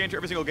least 1 enchanter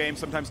every single game,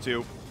 sometimes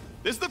 2.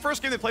 This is the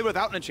first game they played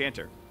without an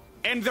enchanter.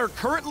 And they're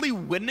currently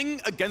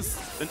winning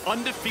against an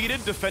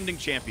undefeated defending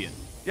champion.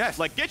 Yes.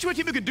 Like, get you a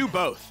team who could do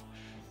both.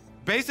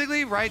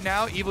 Basically, right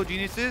now, Evil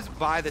Geniuses,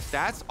 by the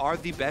stats, are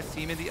the best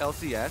team in the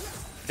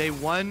LCS. They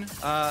won,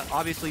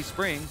 obviously,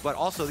 Spring, but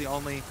also the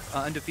only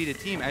undefeated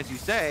team, as you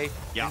say.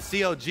 Yeah. And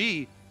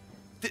CLG,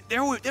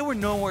 they were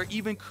nowhere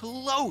even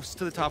close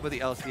to the top of the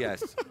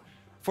LCS.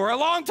 For a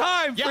long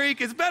time, Phreak.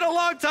 It's been a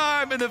long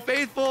time, and the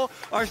faithful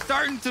are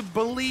starting to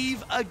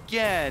believe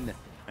again.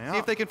 See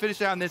if they can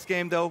finish it out in this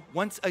game, though.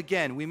 Once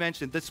again, we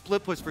mentioned the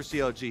split push for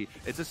CLG.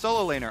 It's a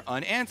solo laner,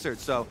 unanswered,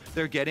 so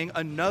they're getting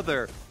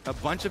a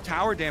bunch of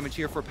tower damage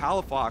here for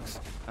Palafox.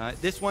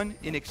 This one,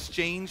 in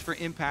exchange for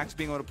Impacts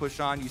being able to push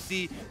on, you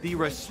see the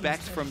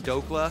respect from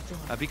Dhokla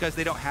because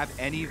they don't have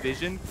any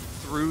vision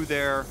through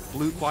their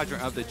blue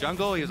quadrant of the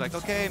jungle. He was like,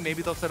 okay,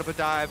 maybe they'll set up a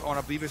dive. I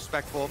want to be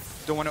respectful.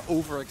 Don't want to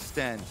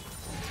overextend.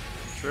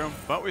 True,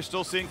 but we're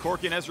still seeing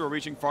Corki and Ezreal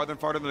reaching farther and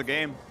farther into the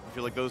game. I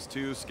feel like those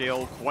two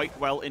scale quite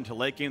well into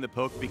late game. The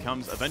poke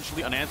becomes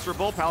eventually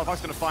unanswerable. Palafox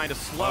going to find a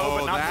slow,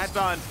 but not the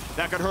stun.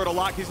 That could hurt a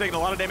lot. He's taking a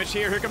lot of damage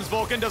here. Here comes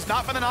Vulcan. Does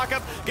not find the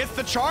knockup. Gets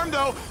the charm,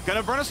 though. Going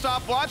to burn a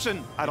stopwatch,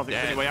 and I don't think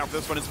there's any way out for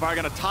this one. Inspire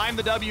going to time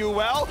the W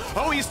well.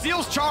 Oh, he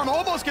steals charm.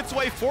 Almost gets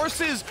away.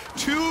 Forces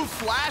 2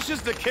 flashes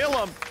to kill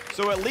him.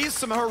 So at least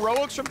some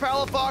heroics from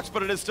Palafox,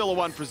 but it is still a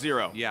 1 for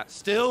 0. Yeah,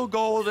 still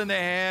gold in the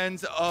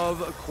hands of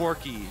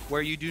Corki,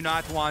 where you do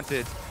not want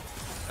it.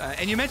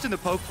 And you mentioned the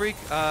poke Phreak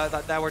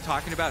that we're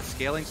talking about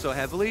scaling so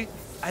heavily.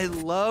 I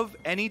love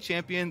any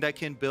champion that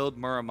can build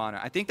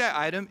Muramana. I think that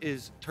item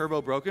is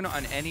turbo broken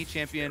on any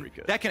champion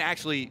that can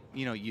actually,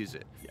 use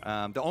it.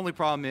 Yeah. The only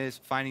problem is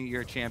finding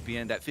your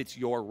champion that fits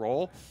your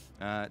role.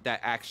 That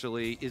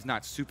actually is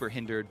not super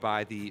hindered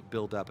by the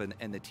build-up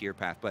and the tier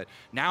path. But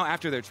now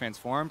after they're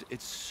transformed,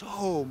 it's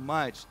so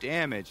much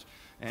damage.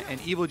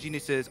 And Evil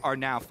Geniuses are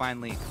now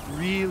finally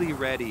really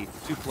ready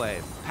to play.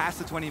 Past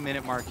the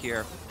 20-minute mark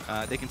here,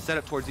 they can set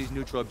up towards these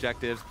neutral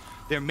objectives.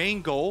 Their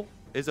main goal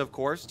is, of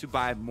course, to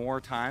buy more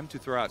time to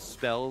throw out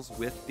spells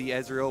with the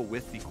Ezreal,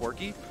 with the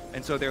Corki.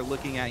 And so they're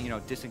looking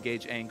at,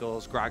 disengage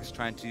angles, Gragas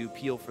trying to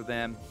peel for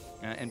them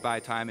and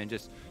buy time and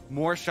just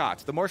more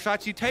shots. The more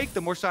shots you take,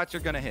 the more shots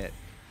you're going to hit.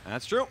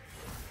 That's true.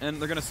 And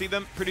they're going to see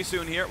them pretty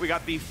soon here. We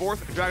got the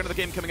 4th Dragon of the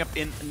game coming up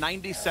in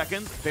 90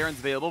 seconds. Baron's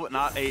available, but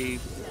not a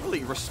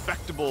really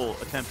respectable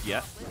attempt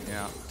yet.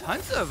 Yeah,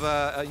 tons of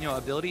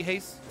ability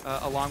haste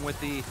along with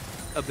the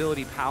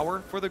ability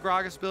power for the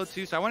Gragas build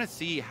too. So I want to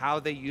see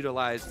how they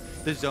utilize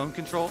the zone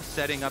control,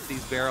 setting up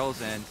these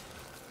barrels and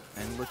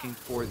looking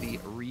for the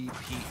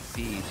repeat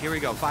siege. Here we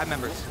go, 5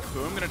 members.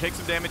 Poome going to take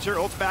some damage here.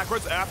 Ults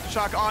backwards,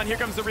 aftershock on. Here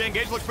comes the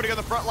re-engage. Looks pretty good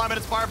on the front line, but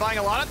Inspire buying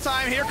a lot of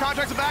time here.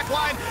 Contractz the back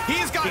line.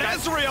 He's got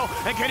Ezreal.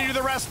 And can he do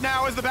the rest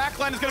now as the back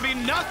line is going to be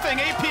nothing?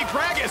 AP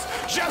Gragas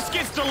just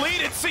gets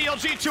deleted.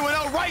 CLG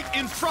 2-0 right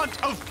in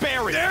front of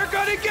Barry. They're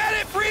going to get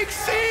it, Phreak.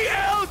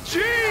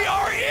 CLG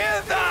are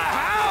in the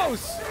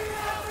house.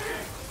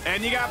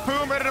 And you got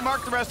Poome ready to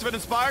mark the rest of it.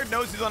 Inspired,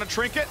 knows he's on a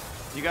trinket.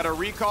 You got a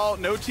recall,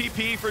 no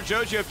TP for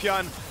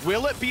Jojopyun.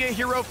 Will it be a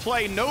hero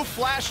play? No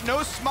flash,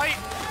 no smite,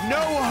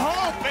 no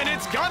hope, and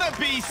it's gonna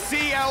be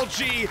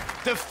CLG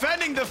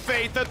defending the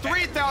fate. The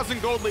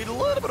 3,000 gold lead, a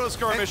little bit of a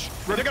skirmish.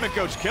 They're gonna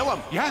coach kill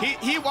him. Yeah.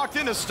 He walked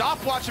in to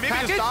stopwatch him,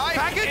 maybe just die.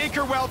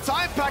 Anchor well,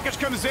 time package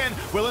comes in.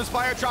 Will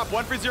Inspire drop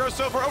 1 for 0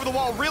 so far over the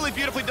wall. Really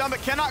beautifully done,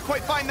 but cannot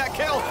quite find that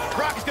kill.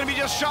 Gragas is gonna be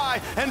just shy,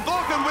 and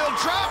Vulcan will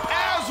drop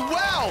as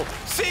well.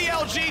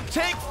 CLG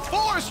take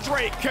 4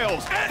 straight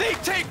kills. And they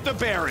take the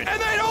Baron.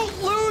 And they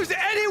don't lose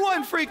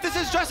anyone, Phreak. This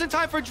is just in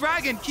time for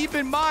Dragon. Keep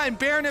in mind,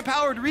 Baron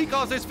empowered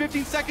recalls. There's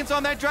 15 seconds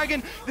on that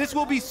Dragon. This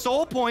will be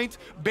soul point.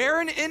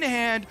 Baron in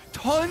hand.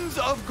 Tons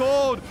of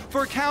gold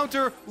for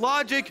Counter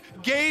Logic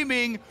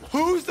Gaming.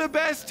 Who's the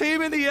best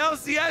team in the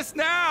LCS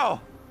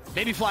now?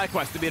 Maybe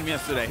FlyQuest to beat him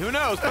yesterday. Who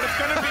knows? But it's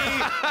going to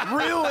be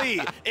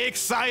really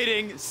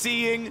exciting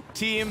seeing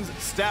teams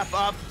step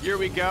up. Here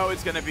we go.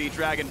 It's going to be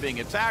Dragon being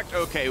attacked.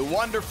 Okay,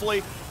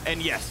 wonderfully. And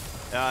yes,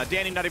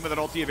 Danny not even with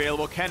an ulti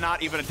available.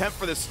 Cannot even attempt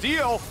for the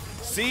steal.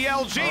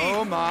 CLG.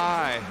 Oh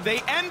my.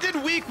 They ended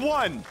week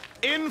 1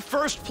 in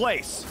first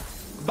place.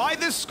 By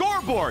this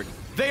scoreboard,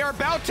 they are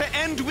about to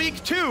end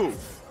week 2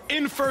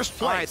 in first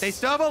place. All right, they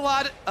still have a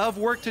lot of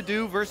work to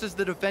do versus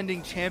the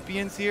defending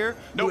champions here,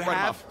 who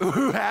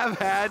have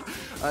had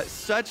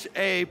such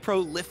a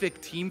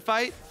prolific team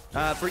fight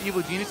for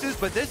Evil Geniuses,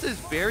 but this is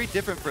very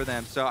different for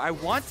them. So I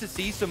want to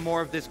see some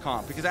more of this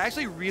comp because I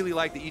actually really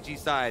like the EG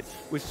side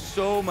with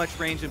so much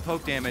range and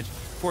poke damage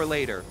for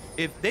later.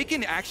 If they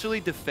can actually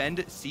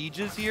defend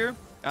sieges here,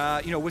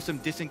 with some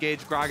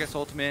disengaged Gragas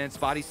ultimates,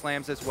 body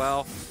slams as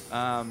well,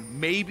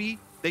 maybe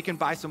they can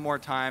buy some more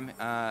time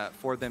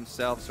for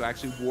themselves to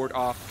actually ward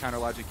off Counter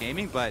Logic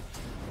Gaming, but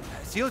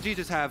CLG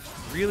just have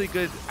really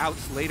good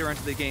outs later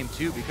into the game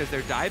too because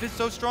their dive is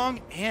so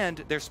strong and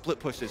their split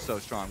push is so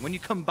strong. When you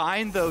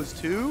combine those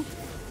two,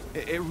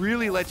 it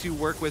really lets you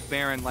work with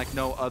Baron like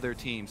no other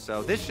team.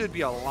 So this should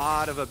be a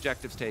lot of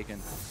objectives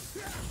taken.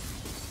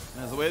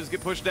 As the waves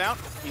get pushed out,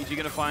 EG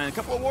going to find a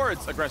couple of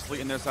wards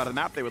aggressively in their side of the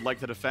map they would like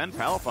to defend.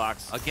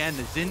 Palafox. Again,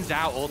 the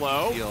Zhao ult.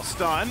 Low,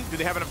 stun. Do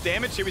they have enough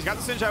damage here? He's got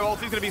the Zhao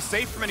ult. He's going to be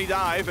safe from any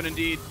dive, and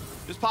indeed,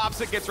 Just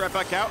pops it, gets right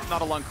back out.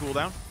 Not a long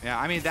cooldown. Yeah,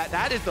 I mean,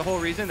 that is the whole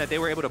reason that they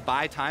were able to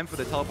buy time for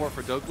the teleport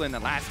for Dhokla in the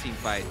last team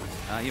fight.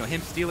 You know,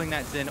 him stealing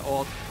that Zen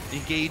ult,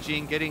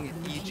 engaging, getting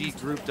EG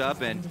grouped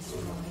up, and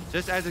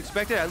just as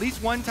expected, at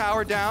least one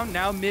tower down,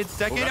 now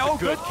mid-second. Oh,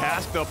 good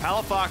cast, though.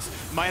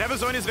 Palafox might have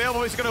his own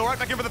available. He's going to go right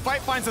back in for the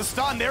fight, finds a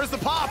stun. There's the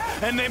pop,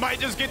 and they might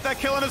just get that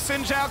kill on a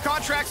Zhao.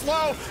 Contractz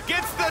low,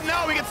 gets the,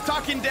 no, he gets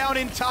talking down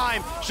in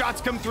time.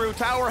 Shots come through,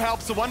 tower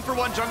helps, the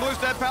 1-for-1. Jungler's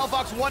dead,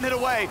 Palafox 1 hit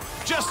away.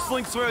 Just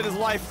slinks away with his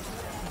life.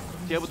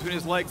 Tail between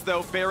his legs,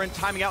 though. Baron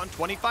timing out in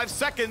 25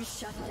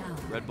 seconds.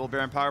 Red Bull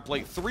Baron power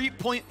play,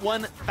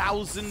 3.1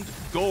 thousand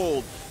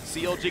gold.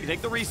 CLG can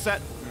take the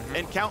reset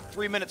and count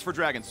 3 minutes for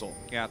Dragon Soul.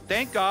 Yeah,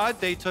 thank God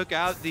they took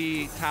out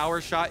the tower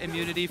shot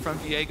immunity from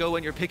Viego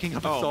when you're picking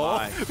up a soul,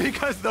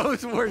 because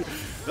those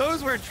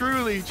were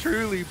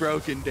truly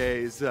broken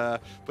days.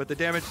 But the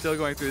damage still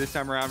going through this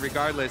time around.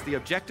 Regardless, the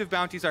objective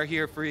bounties are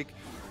here, Phreak.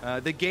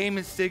 The game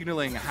is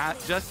signaling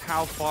just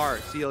how far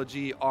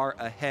CLG are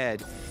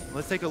ahead.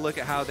 Let's take a look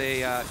at how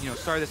they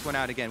started this one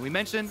out again. We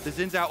mentioned the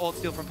Zhao ult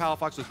steal from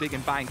Palafox was big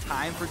in buying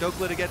time for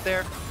Dhokla to get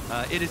there.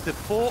 It is the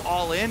full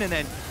all-in, and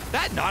then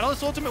that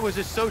Nautilus ultimate was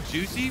just so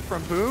juicy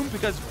from Poome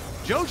because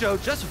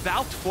Jojo just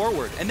valked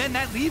forward, and then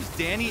that leaves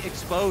Danny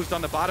exposed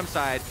on the bottom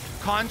side.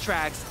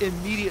 Contractz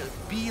immediate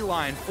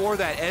beeline for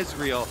that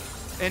Ezreal,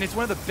 and it's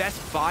one of the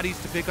best bodies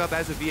to pick up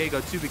as a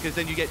Viego too, because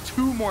then you get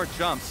 2 more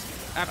jumps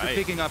after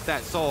picking up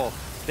that soul.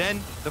 Then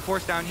the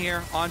force down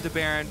here onto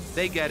Baron,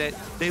 they get it.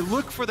 They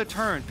look for the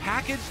turn.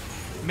 Package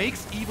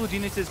makes Evil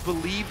Geniuses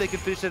believe they can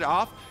finish it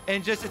off,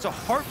 and just it's a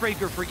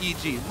heartbreaker for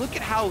EG. Look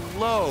at how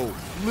low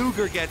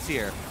Luger gets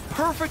here.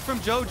 Perfect from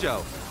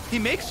Jojo. He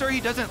makes sure he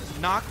doesn't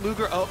knock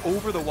Luger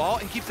over the wall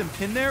and keeps him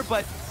pinned there,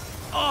 but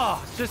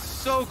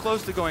just so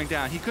close to going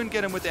down. He couldn't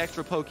get him with the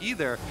extra poke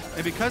either,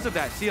 and because of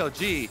that,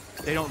 CLG,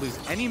 they don't lose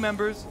any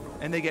members,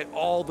 and they get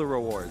all the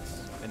rewards.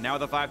 And now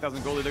with the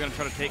 5,000 gold, they're going to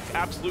try to take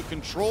absolute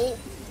control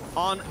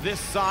on this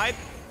side.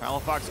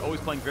 Palafox always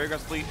playing very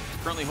aggressively,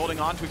 currently holding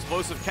on to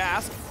explosive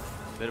Cask.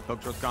 Bit of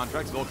poke towards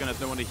Contractz. Vulcan has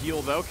no one to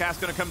heal though.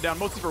 Cask going to come down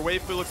mostly for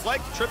wave, it looks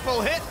like.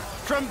 Triple hit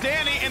from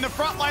Danny, and the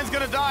front line's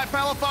going to die.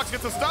 Palafox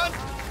gets a stun,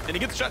 and he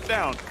gets shut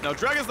down. Now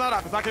Dragon's not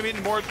up. It's not going to be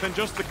any more than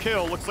just the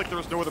kill. Looks like there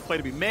was no other play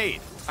to be made.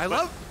 I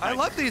love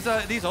these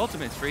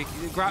ultimates, Phreak.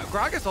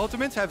 Gragas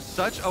ultimates have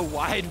such a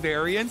wide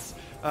variance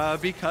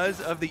because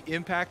of the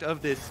impact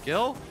of this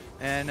skill.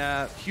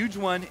 And huge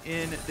one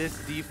in this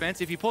defense.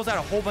 If he pulls out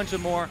a whole bunch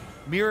of more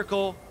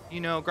miracle,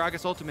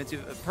 Gragas ultimates,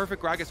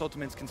 perfect Gragas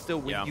ultimates can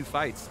still win you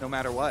fights no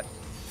matter what.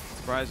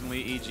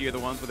 Surprisingly, EG are the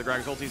ones where the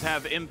Gragas ultis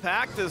have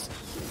impact. As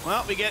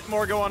well, we get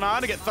more going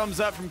on. To get thumbs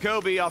up from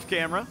Kobe off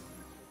camera.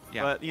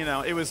 Yeah. But,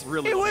 it was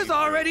really... It was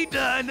already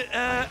done.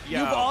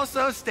 You've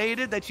also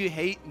stated that you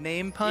hate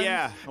name puns.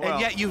 Yeah. Well, and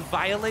yet you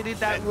violated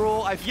that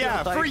rule, I feel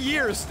like. For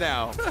years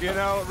now.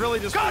 Really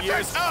just for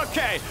years.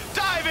 Okay,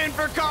 dive in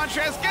for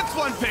Contractz. Gets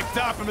one picked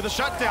up, and with a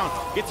shutdown,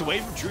 gets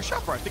away from True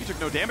Shot. I think he took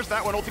no damage.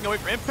 That one ulting away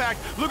from Impact.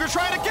 Luger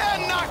trying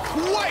again, not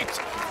quite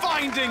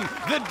finding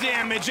the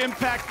damage.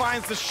 Impact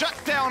finds the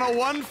shutdown, a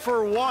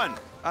 1-for-1.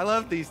 I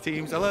love these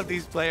teams. I love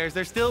these players.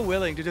 They're still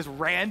willing to just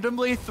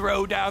randomly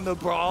throw down the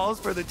brawls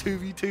for the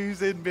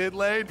 2v2s in mid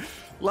lane.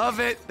 Love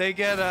it. They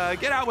get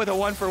out with a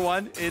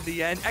 1-for-1 in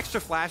the end.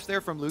 Extra flash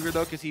there from Luger,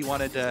 though, because he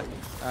wanted to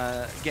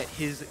get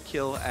his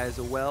kill as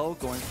well,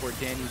 going for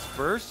Danny's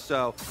burst.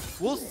 So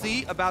we'll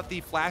see about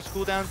the flash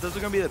cooldowns. Those are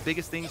going to be the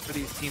biggest things for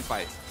these team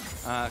fights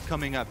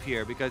coming up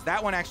here, because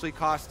that one actually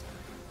cost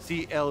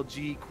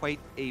CLG quite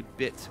a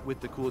bit with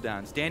the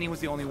cooldowns. Danny was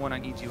the only one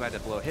on EG who had to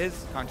blow his.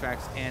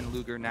 Contractz and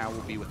Luger now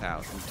will be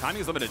without. And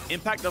timing is limited.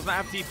 Impact does not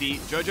have TP.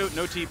 Jojo,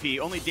 no TP.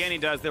 Only Danny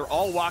does. They're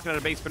all walking at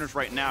a base finish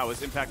right now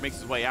as Impact makes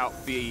his way out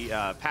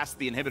past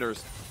the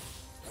inhibitors.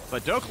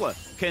 But Dhokla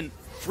can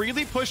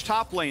freely push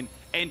top lane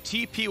and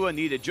TP when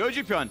needed.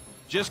 Jojopyun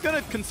just going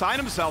to consign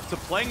himself to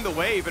playing the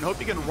wave and hope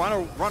he can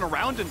run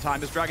around in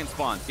time as Dragon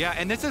spawns. Yeah,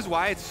 and this is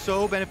why it's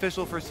so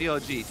beneficial for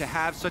CLG to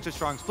have such a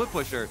strong split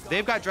pusher.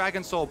 They've got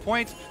Dragon Soul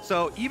points,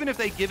 so even if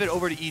they give it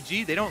over to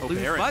EG, they don't lose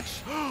Baron.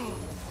 much.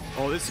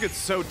 Oh, this gets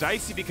so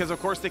dicey because,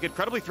 of course, they could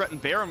credibly threaten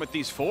Baron with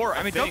these 4.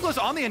 I mean, Dhokla's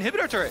on the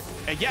inhibitor turret.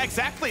 Yeah,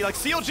 exactly. Like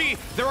CLG,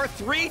 there are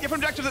 3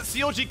 different objectives that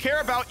CLG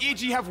care about. EG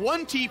have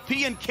 1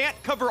 TP and can't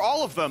cover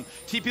all of them.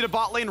 TP to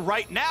bot lane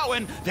right now,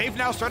 and they've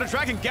now started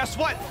Dragon. Guess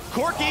what?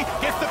 Corki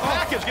gets the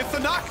package, gets the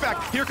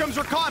knockback. Here comes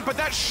Rakan, but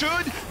that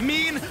should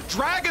mean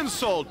Dragon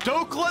Soul.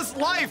 Dhokla's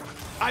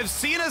life. I've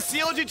seen a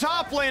CLG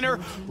top laner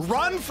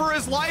run for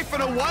his life in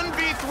a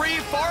 1v3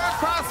 far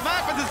across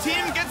map, but the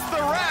team gets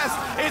the rest.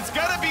 It's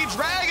gonna be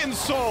Dragon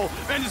Soul,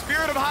 and the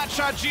spirit of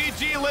Hotshot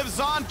GG lives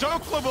on.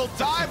 Dhokla will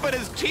die, but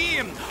his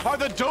team are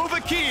the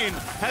Dovahkiin,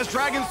 as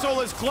Dragon Soul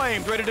is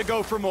claimed, ready to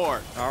go for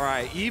more. All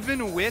right,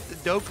 even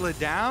with Dhokla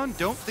down,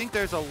 don't think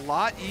there's a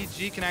lot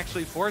EG can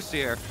actually force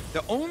here.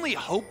 The only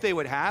hope they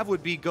would have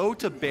would be go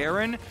to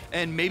Baron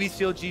and maybe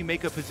CLG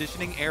make a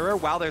positioning error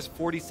while there's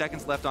 40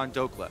 seconds left on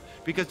Dhokla,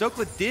 because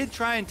Dhokla did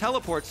try and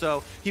teleport,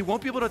 so he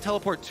won't be able to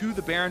teleport to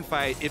the Baron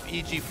fight if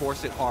EG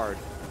force it hard.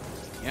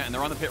 Yeah, and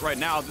they're on the pit right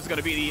now. This is going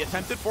to be the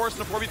attempted force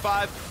in a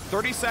 4v5.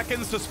 30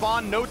 seconds to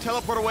spawn, no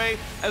teleport away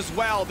as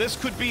well. This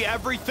could be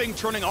everything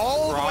turning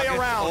all the way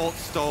around. Ult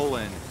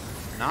stolen.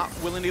 Not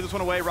willing to leave this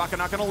one away. Rakan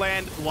not going to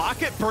land.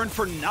 Locket burned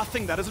for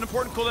nothing. That is an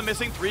important cooldown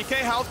missing. 3k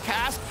health,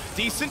 cast,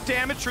 decent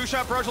damage. True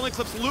shot barrage only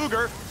clips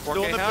Luger.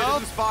 Still in the pit, is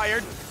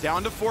inspired.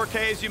 Down to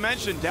 4k as you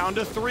mentioned. Down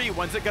to 3.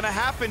 When's it going to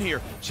happen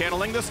here?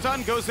 Channeling the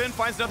stun, goes in,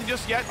 finds nothing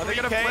just yet. Are they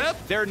going to flip?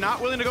 They're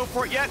not willing to go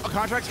for it yet.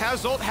 Contractz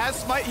has ult, has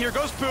smite. Here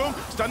goes Poome.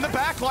 Stun the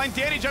backline.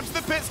 Danny jumps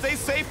to the pit, stays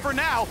safe for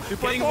now.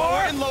 Getting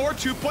lower and lower.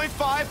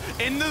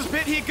 2.5. In this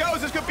pit he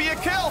goes. This could be a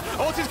kill.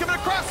 Ulti's coming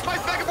across.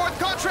 Smites back and forth.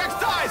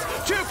 Contractz dies.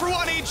 2 for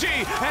 1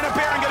 EG. And a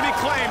Baron gonna be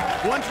claimed.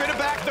 One traded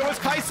back, though, is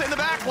Kaisa in the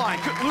back line.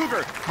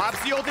 Luger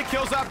pops the ulti,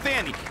 kills off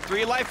Danny.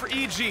 3 life for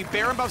EG.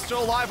 Baron buff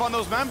still alive on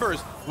those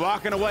members.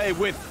 Walking away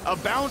with a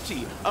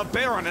bounty, a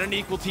Baron, and an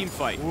equal team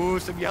fight. Ooh,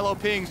 some yellow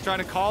pings trying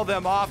to call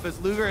them off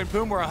as Luger and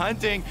Poome were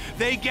hunting.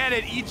 They get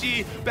it.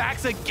 EG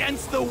backs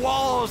against the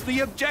walls. The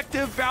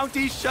objective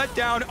bounty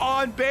shutdown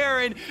on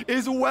Baron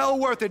is well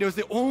worth it. It was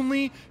the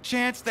only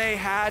chance they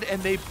had,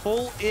 and they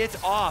pull it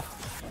off.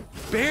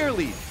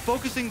 Barely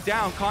focusing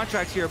down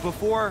Contractz here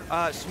before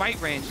smite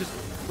range. Just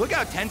look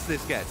how tense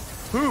this gets.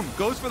 Poome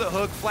goes for the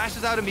hook,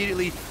 flashes out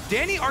immediately.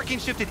 Danny arcane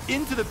shifted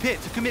into the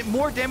pit to commit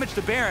more damage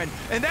to Baron,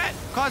 and that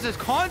causes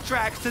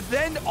Contractz to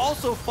then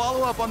also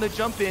follow up on the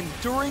jump in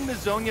during the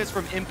Zhonyas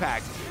from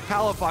impact.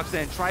 Palafox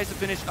then tries to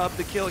finish up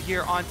the kill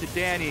here onto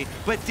Danny,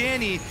 but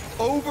Danny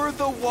over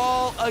the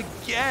wall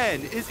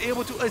again is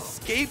able to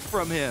escape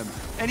from him,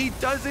 and he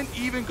doesn't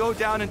even go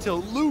down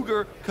until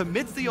Luger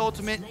commits the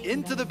ultimate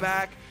into the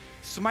back.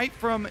 Smite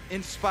from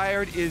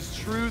Inspired is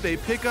true. They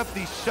pick up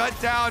the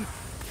shutdown.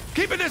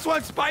 Keeping this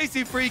one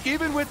spicy, Phreak,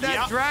 even with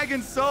that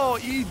Dragon Soul.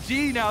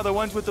 EG now the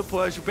ones with the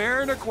push.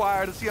 Baron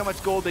acquired. Let's see how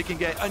much gold they can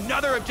get.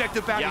 Another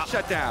objective bounty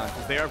shutdown.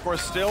 They are, of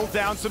course, still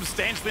down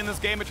substantially in this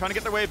game and trying to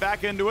get their way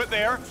back into it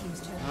there.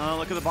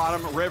 Look at the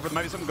bottom river. There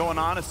might be something going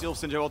on. A Steel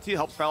Sinjo LT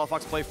helps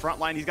Palafox play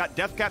frontline. He's got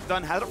Death Cap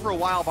done. Had it for a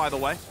while, by the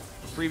way.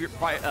 Previous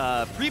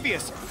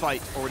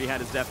fight already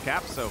had his Death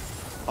Cap, so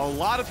a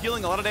lot of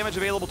healing, a lot of damage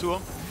available to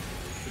him.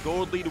 The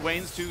gold lead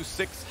wanes to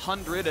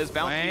 600 as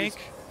bounties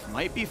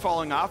might be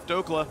falling off.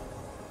 Dhokla,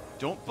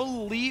 don't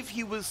believe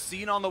he was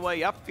seen on the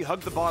way up if he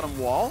hugged the bottom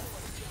wall.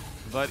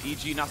 But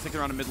EG not sticking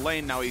around in mid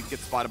lane. Now he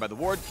gets spotted by the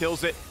ward,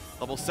 kills it.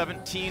 Level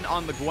 17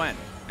 on the Gwen.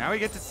 Now we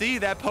get to see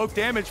that poke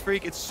damage,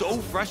 Phreak. It's so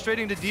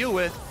frustrating to deal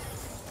with.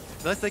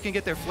 Thus they can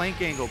get their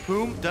flank angle.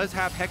 Poome does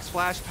have Hex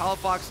Flash.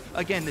 Palafox,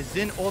 again, the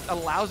Xin ult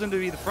allows him to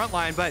be the front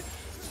line, but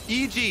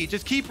EG,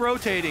 just keep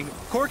rotating.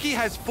 Corki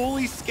has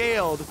fully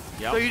scaled,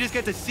 so you just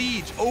get to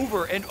siege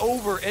over and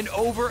over and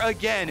over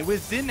again.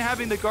 With Xin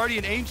having the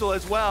Guardian Angel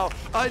as well,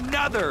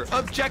 another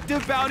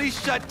objective bounty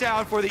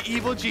shutdown for the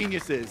evil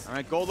geniuses. All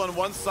right, gold on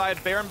one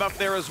side, Baron buff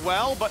there as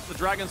well, but the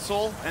Dragon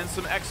Soul and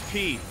some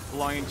XP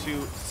belonging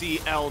to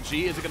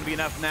CLG. Is it going to be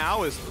enough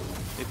now? As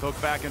they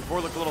poke back and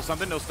forth, look a little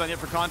something. No stun yet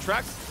for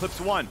Contractz. Clips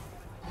one.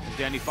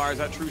 Danny fires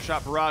that true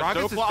shot barrage.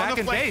 Dhokla on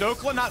the flank.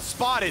 Dhokla not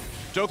spotted.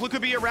 Dhokla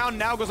could be around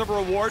now, goes over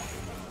a ward.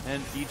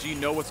 And EG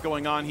know what's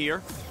going on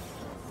here.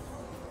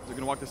 They're going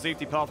to walk the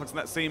safety Palafox in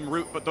that same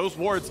route, but those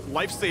wards,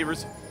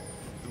 lifesavers.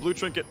 The blue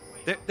trinket.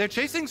 They're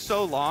chasing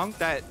so long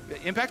that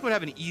Impact would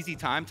have an easy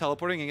time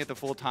teleporting and get the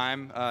full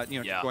time,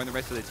 going the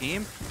rest of the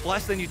team.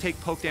 Plus, then you take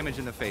poke damage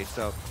in the face,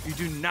 so you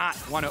do not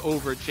want to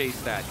over chase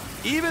that.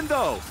 Even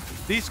though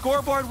the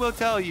scoreboard will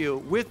tell you,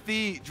 with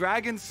the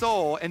Dragon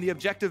Soul and the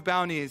objective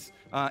bounties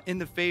in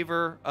the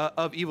favor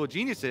of evil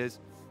geniuses,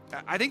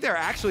 I think they're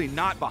actually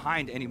not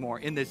behind anymore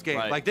in this game.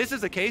 Like, this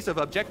is a case of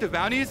objective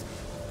bounties.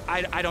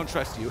 I don't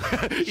trust you.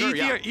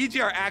 Sure, EG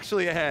are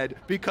actually ahead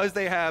because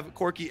they have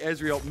Corki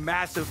Ezreal,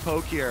 massive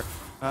poke here,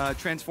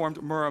 transformed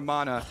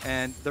Muramana,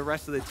 and the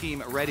rest of the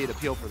team ready to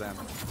peel for them.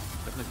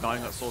 Definitely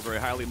valuing that soul very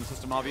highly in the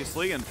system,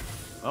 obviously. And,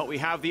 well, we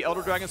have the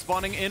Elder Dragon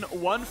spawning in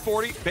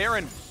 140.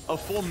 Baron a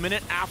full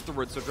minute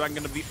afterwards, so Dragon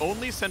going to be the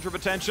only center of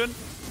attention.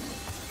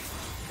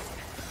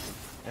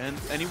 And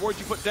any wards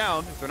you put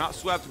down, if they're not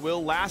swept,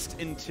 will last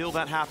until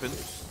that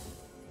happens.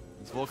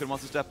 As Vulcan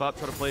wants to step up,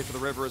 try to play for the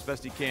river as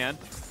best he can.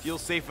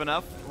 Feels safe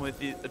enough with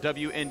the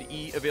W and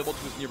E available to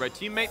his nearby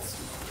teammates.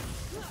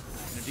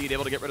 And indeed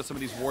able to get rid of some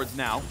of these wards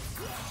now.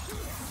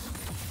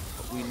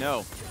 But we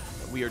know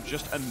that we are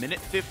just a minute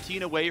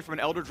 15 away from an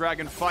Elder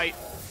Dragon fight.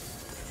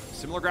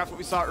 Similar graph to what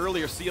we saw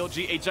earlier.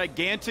 CLG, a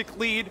gigantic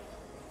lead.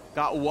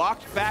 Got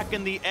walked back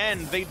in the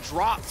end. They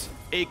dropped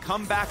a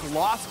comeback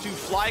loss to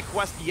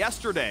FlyQuest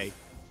yesterday.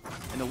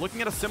 And they're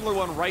looking at a similar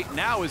one right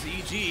now as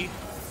EG,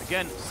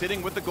 again,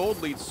 sitting with the gold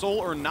lead, soul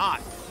or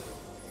not.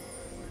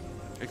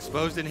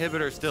 Exposed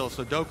inhibitor still,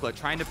 so Dhokla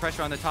trying to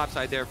pressure on the top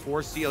side there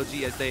for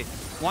CLG as they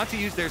want to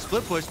use their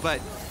split push,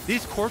 but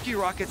these Corki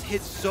rockets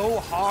hit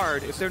so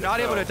hard. If they're not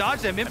able to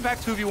dodge them,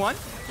 Impact 2v1.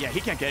 Yeah, he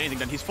can't get anything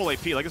done. He's full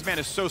AP. Like, this man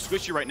is so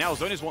squishy right now.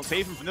 Zhonyas won't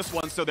save him from this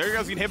one, so there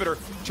goes the inhibitor.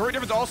 Turret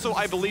difference also,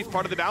 I believe,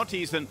 part of the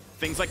bounties, and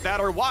things like that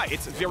are why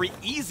it's very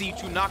easy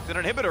to knock that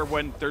inhibitor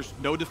when there's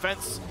no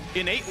defense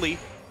innately.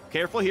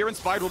 Careful here,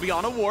 Inspired will be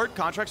on a ward.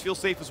 Contractz feel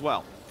safe as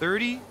well.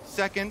 30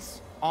 seconds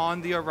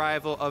on the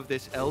arrival of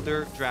this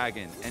Elder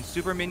Dragon. And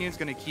Super Minion's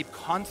going to keep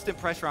constant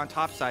pressure on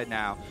top side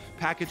now.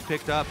 Package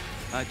picked up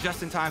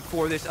just in time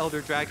for this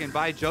Elder Dragon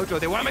by Jojo.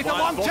 They want to make the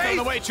long Vulcan chase! on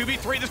the way,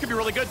 2v3, this could be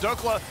really good.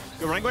 Dhokla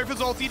running away from his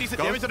ulti,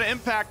 decent damage to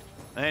impact.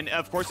 And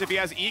of course, if he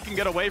has E, can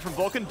get away from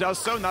Vulcan, does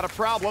so, not a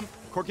problem.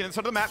 Corki on the side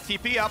of the map,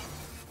 TP up.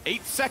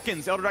 8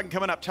 seconds, Elder Dragon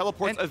coming up,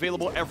 teleports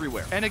available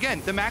everywhere. And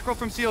again, the macro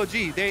from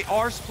CLG, they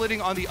are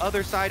splitting on the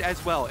other side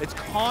as well. It's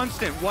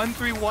constant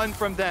 1-3-1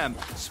 from them,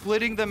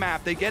 splitting the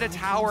map. They get a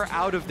tower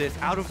out of this,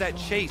 out of that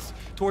chase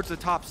towards the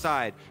top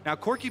side. Now,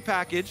 Corki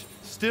package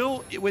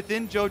still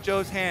within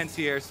Jojo's hands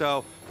here,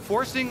 so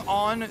forcing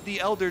on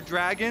the Elder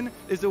Dragon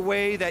is a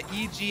way that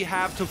EG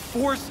have to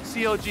force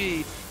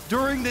CLG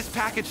during this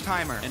package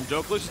timer. And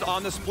Dhokla is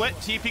on the split.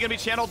 TP gonna be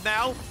channeled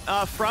now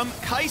from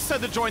Kaisa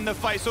to join the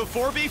fight. So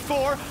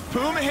 4v4,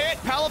 Poome hit,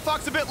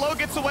 Palafox a bit low,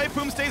 gets away,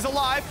 Poome stays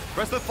alive.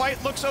 Rest of the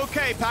fight looks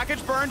okay.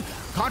 Package burned,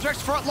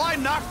 Contractz front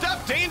line knocked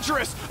up,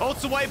 dangerous.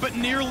 Ults away, but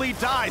nearly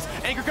dies.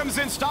 Anchor comes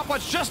in,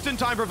 stopwatch just in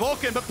time for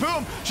Vulcan, but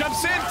Poome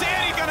jumps in,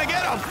 Danny gonna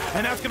get him.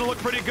 And that's gonna look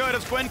pretty good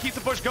as Gwen keeps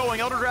the push going.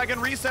 Elder Dragon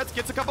resets,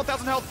 gets a couple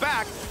thousand health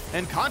back,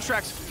 and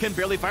Contractz can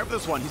barely fight for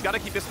this one. He's gotta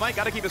keep his smite,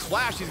 gotta keep his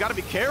flash, he's gotta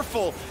be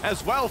careful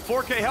as well.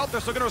 4K health,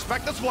 they're still gonna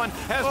respect this one.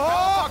 As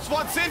Palafox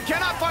wants in,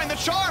 cannot find the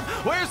charm.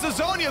 Where's the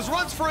Zonias?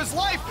 Runs for his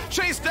life,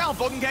 chased down.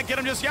 Vulcan can't get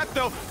him just yet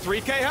though.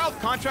 3K health,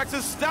 Contractz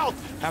is stealth.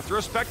 Have to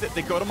respect it.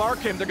 They go to mark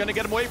him. They're gonna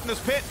get him away from this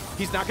pit.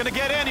 He's not gonna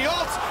get in. He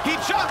ults, he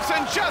jumps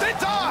and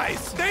just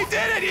dies. They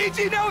did it!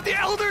 EG now with the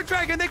Elder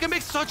Dragon. They can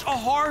make such a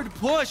hard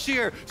push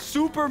here.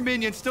 Super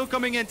Minion still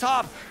coming in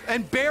top.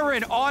 And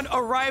Baron on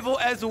arrival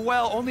as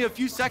well. Only a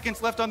few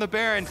seconds left on the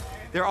Baron.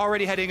 They're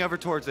already heading over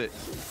towards it.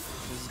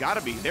 This has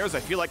gotta be. I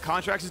feel like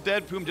Contractz is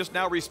dead. Poome just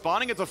now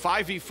respawning. It's a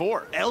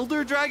 5v4.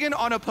 Elder Dragon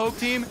on a poke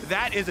team,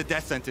 that is a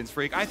death sentence,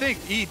 Phreak. I think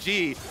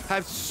EG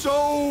have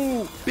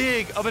so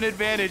big of an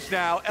advantage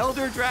now.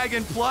 Elder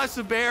Dragon plus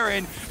a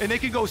Baron, and they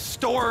can go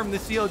storm the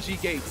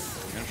CLG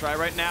gates. Gonna try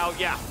right now.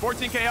 Yeah,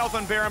 14K health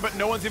on Baron, but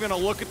no one's even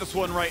gonna look at this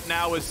one right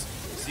now as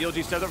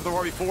CLG stepped up for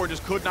the 4v4,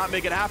 just could not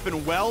make it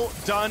happen. Well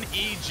done,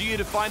 EG,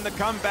 to find the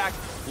comeback.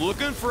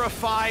 Looking for a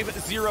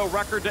 5-0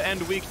 record to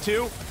end week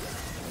 2.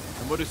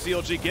 And what does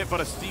CLG get but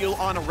a steal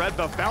on a red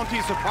buff?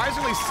 Bounty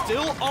surprisingly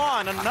still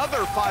on.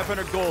 Another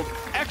 500 gold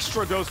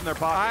extra goes in their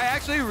pocket. I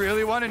actually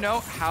really want to know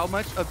how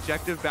much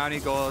objective bounty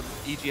gold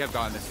EG have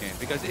gotten this game,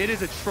 because it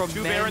is a tremendous...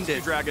 2 Barons,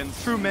 2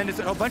 Dragons. Tremendous,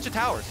 a bunch of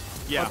towers.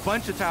 Yeah. A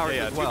bunch of towers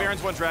as well. 2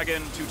 Barons, 1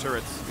 Dragon, 2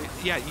 turrets.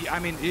 Yeah, I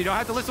mean, you don't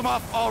have to list them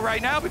off all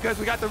right now because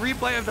we got the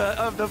replay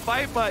of the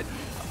fight, but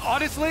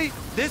honestly,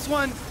 this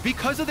one,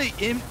 because of the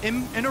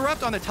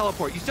interrupt on the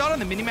teleport, you saw it on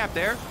the minimap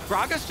there,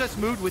 Gragas just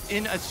moved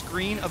within a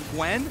screen of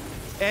Gwen,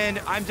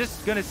 and I'm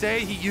just gonna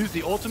say he used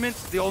the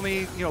ultimates, the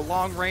only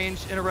long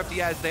range interrupt he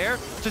has there,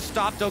 to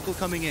stop Dhokla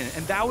coming in,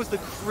 and that was the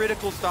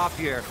critical stop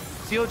here.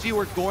 CLG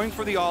were going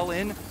for the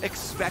all-in,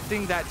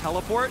 expecting that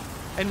teleport,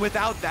 and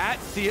without that,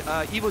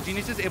 Evil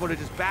Genius is able to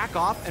just back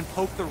off and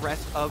poke the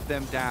rest of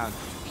them down.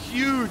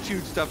 Huge,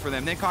 huge stuff for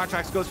them. Then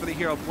Contractz goes for the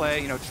hero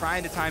play,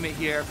 trying to time it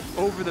here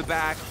over the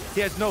back.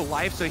 He has no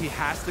life, so he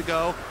has to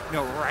go,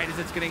 right as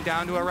it's getting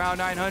down to around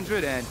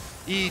 900. And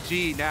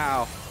EG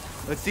now,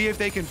 let's see if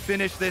they can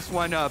finish this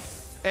one up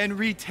and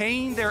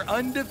retain their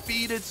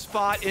undefeated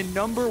spot in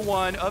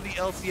 #1 of the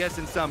LCS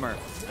in summer.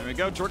 There we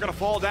go. We're gonna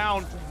fall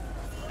down.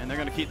 And they're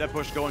going to keep that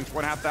push going.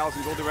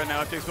 4,500 gold right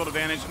now. It takes gold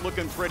advantage.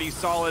 Looking pretty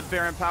solid.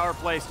 Baron power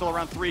play still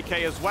around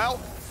 3K as well.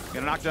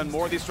 Going to knock down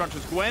more of these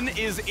structures. Gwen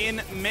is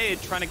in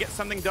mid, trying to get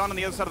something done on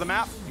the other side of the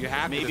map. You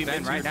have maybe to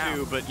defend right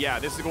now. But yeah,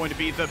 this is going to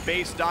be the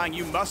base dying.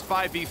 You must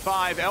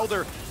 5v5.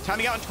 Elder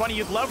timing out in 20.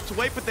 You'd love to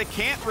wait, but they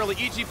can't really.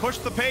 EG push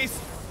the pace,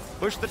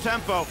 push the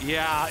tempo.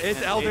 Yeah, it's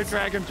and Elder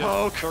Dragon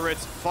poke.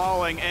 Turrets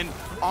falling. And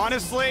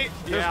honestly,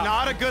 there's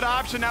not a good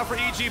option now for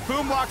EG.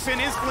 Poome walks in,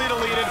 instantly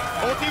deleted.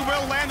 Ulti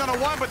will land on a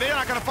 1, but they're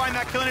not going to find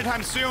that kill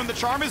anytime soon. The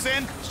charm is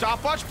in.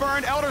 Stopwatch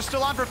burned. Elder's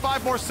still on for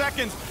 5 more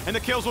seconds, and the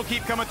kills will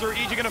keep coming through.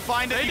 EG going to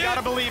find it. You got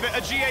to believe it.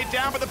 A G8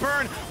 down, but the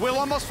burn will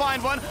almost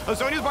find one.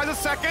 Azonius by the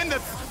second.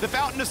 The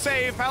fountain to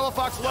save.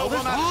 Palafox low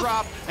will not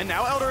drop, and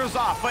now Elder is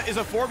off. But is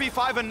a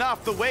 4v5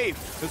 enough? The wave.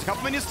 There's a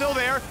couple minions still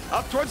there.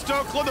 Up towards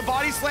Dhokla. The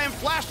body slam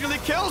flash nearly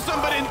kills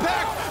them, but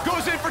Impact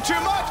goes in for too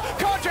much.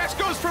 Contractz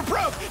goes for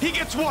broke. He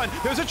gets one.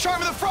 There's a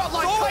charm in the front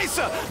line.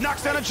 Kaisa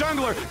knocks down a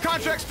jungler.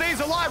 Contractz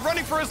stays alive,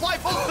 running for his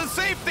life. Ults the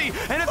safety,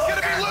 and it's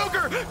gonna be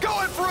Luger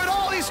going for it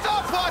all. He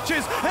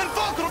stopwatches, and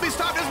Vulcan will be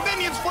stopped as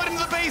minions flood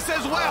into the base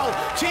as well.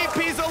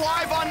 TP's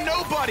alive on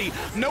nobody.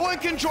 No one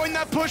can join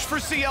that push for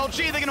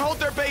CLG. They can hold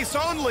their base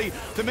only.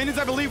 The minions,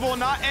 I believe, will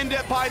not end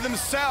it by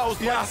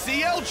themselves. Yeah.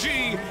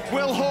 CLG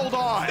will hold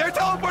on. They're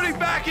teleporting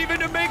back even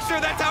to make sure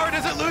that tower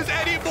doesn't lose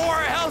any more.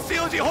 Hell,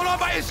 CLG hold on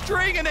by a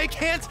string, and they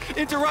can't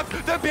interrupt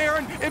the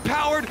Baron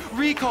empowered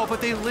recall, but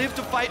they live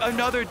to fight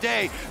another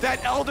day.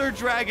 That Elder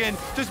Dragon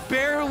just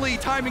barely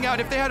timing out.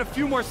 If they had a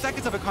few more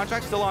seconds of a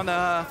contract still on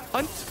the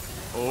hunt.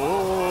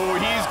 Oh,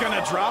 he's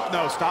gonna drop.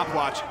 No,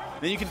 stopwatch.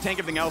 Then you can tank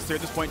everything else there.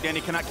 At this point,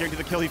 Danny cannot guarantee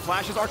the kill. He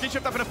flashes. Arcane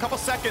shift up in a couple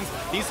seconds.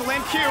 Needs to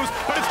land Qs,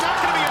 but it's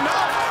not gonna be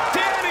enough.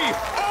 Danny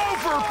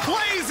over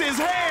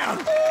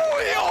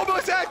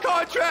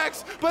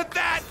Contractz, but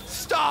that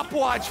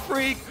stopwatch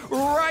Phreak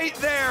right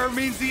there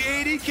means the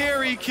AD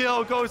carry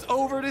kill goes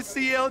over to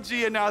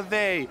CLG, and now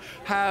they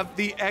have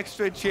the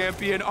extra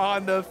champion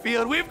on the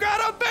field. We've got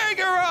a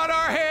banger on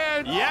our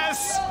hands.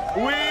 Yes,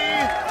 we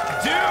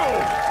do.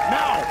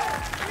 Now,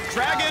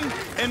 Dragon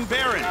and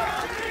Baron.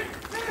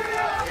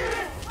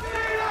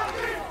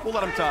 We'll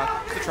let him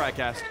talk. It's the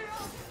TriCast.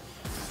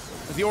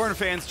 As the Orin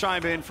fans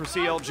chime in for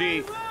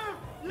CLG,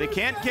 they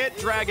can't get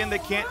Dragon, they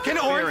can't get Can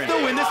Orin Baron.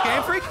 still win this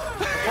game, Phreak?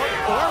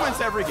 Orin wins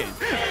every game.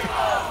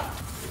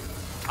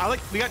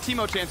 We got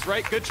Teemo chance,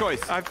 right? Good choice.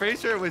 I'm pretty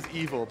sure it was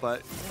evil,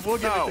 but we'll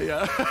give it to you.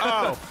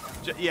 Oh,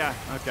 yeah,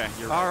 okay,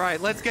 you're right. All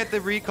right, let's get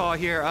the recall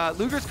here.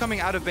 Luger's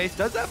coming out of base,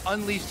 does have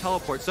Unleashed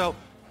Teleport, so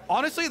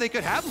honestly, they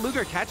could have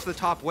Luger catch the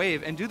top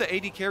wave and do the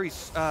AD carry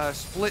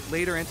split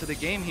later into the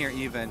game here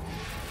even.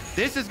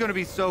 This is going to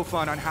be so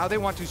fun on how they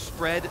want to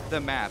spread the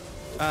map.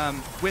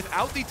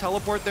 Without the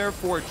teleport there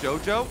for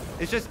Jojo,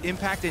 it's just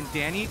Impact and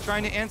Danny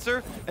trying to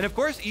answer. And of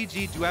course,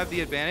 EG do have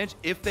the advantage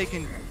if they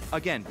can,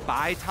 again,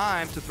 buy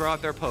time to throw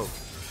out their poke.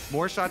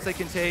 More shots they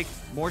can take,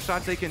 more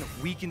shots they can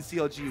weaken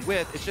CLG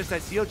with. It's just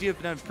that CLG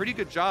have done a pretty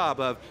good job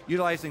of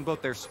utilizing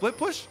both their split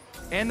push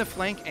and the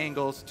flank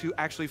angles to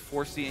actually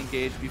force the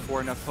engage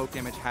before enough poke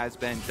damage has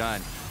been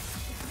done.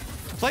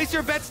 Place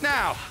your bets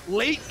now.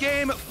 Late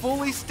game,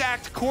 fully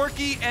stacked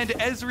Corki and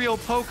Ezreal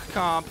poke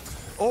comp,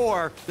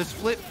 or the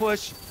split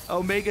push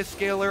Omega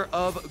Scaler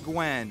of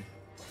Gwen.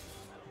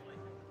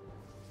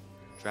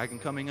 Dragon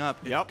coming up.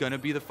 It's gonna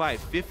be the fight.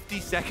 50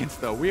 seconds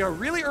though. We are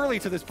really early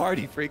to this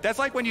party, Phreak. That's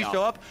like when you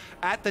show up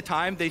at the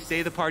time they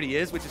say the party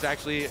is, which is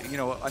actually, you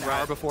know, an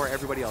hour before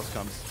everybody else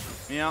comes.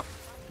 Yeah.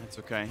 That's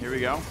okay. Here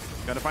we go.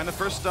 Got to find the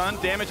first stun.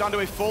 Damage onto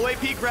a full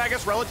AP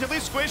Gragas. Relatively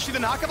squishy. The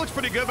knockup looks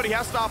pretty good, but he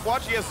has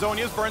stopwatch. He has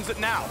Zonia's. Burns it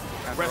now.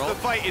 Rest of the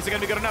fight. Is it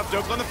going to be good enough?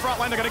 Dhokla on the front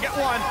line. They're going to get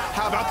one.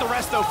 How about the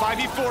rest, though?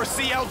 5v4.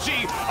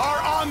 CLG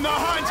are on the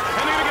hunt,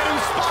 and they're going to get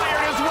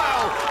inspired as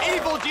well.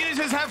 Evil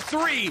Geniuses have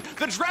 3.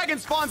 The Dragon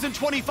spawns in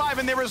 25,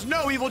 and there is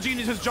no Evil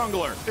Geniuses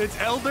jungler. It's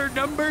Elder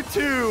number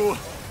 2.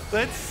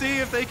 Let's see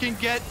if they can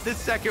get the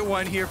second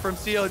one here from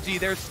CLG.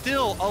 There's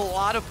still a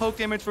lot of poke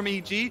damage from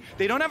EG.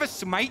 They don't have a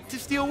smite to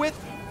steal with,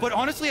 but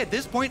honestly, at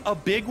this point, a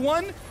big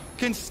one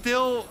can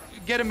still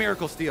get a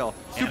miracle steal.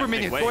 Super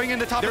minions going in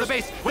the top of the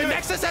base. The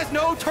Nexus has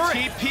no turret.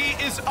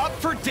 TP is up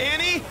for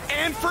Danny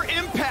and for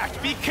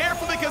Impact. Be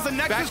careful because the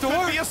Nexus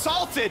could be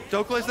assaulted.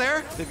 Dhokla is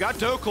there. They've got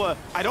Dhokla.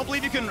 I don't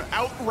believe you can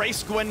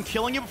outrace Gwen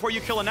killing you before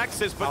you kill a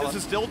Nexus, but this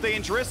is still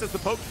dangerous as the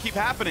poke keep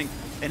happening.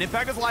 And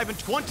Impact is alive in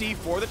 20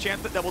 for the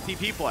chance at double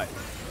TP play.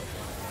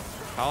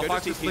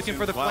 Palafox is looking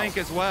for the flank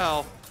as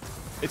well.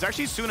 It's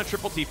actually soon a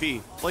triple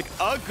TP. Like,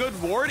 a good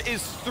ward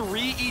is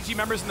 3 EG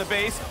members in the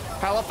base.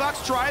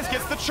 Palafox tries,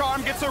 gets the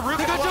charm, gets a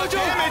root, a lot of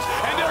damage,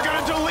 and they're going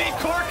to delete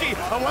Corki.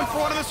 A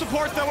 1-for-1 of the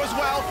support, though, as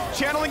well.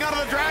 Channeling out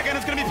of the Dragon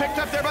is going to be picked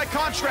up there by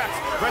Contractz.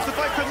 Rest of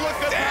the fight could look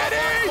good.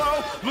 Danny!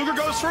 Luger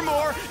goes for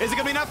more. Is it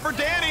going to be enough for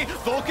Danny?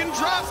 Vulcan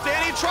drops.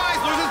 Danny tries,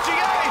 loses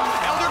GA.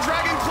 Elder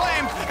Dragon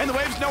claimed, and the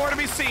wave's nowhere to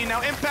be seen. Now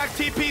Impact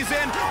TP's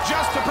in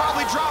just to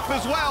probably drop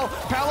as well.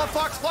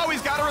 Palafox low. He's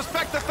got to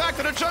respect the fact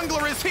that a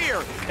jungler is here.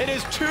 It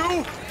is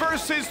 2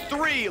 versus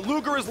 3.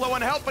 Luger is low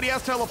on health, but he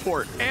has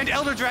teleport. And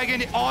Elder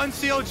Dragon on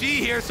CLG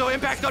here, so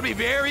Impact's got to be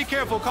very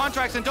careful.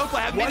 Contractz and Dhokla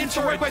have minions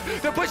to work with.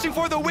 They're pushing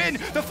for the win.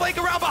 The flank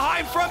around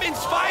behind from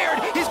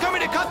Inspired. He's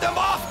coming to cut them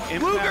off.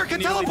 Luger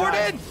can teleport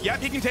in. Yep,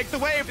 he can take the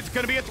wave. It's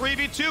going to be a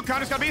 3v2.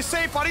 Contractz got to be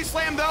safe. Body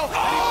slam, though. And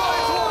he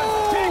finds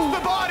one. Takes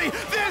the body.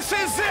 This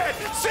is it.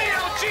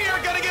 CLG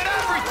are going to get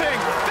everything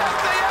that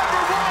they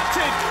ever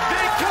wanted.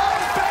 They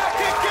come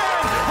back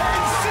again.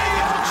 And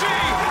CLG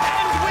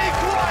end week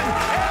 1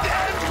 and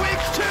end week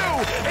 2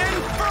 in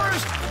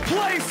first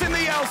place in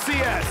the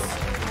LCS.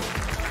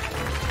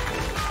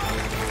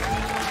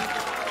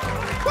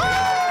 Woo!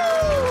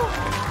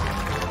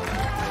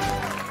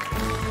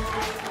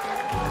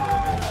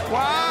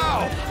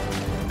 Wow!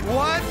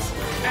 What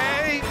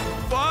a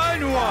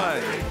fun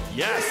one!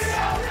 Yes.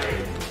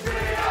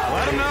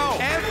 Let them know.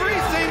 Every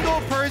single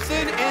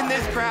person in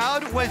this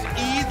crowd was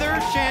either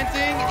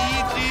chanting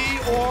EG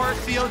or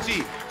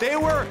CLG. They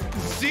were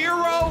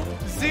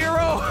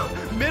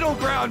 0-0 middle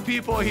ground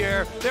people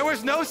here. There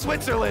was no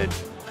Switzerland.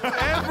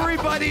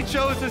 Everybody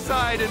chose a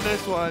side in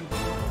this one.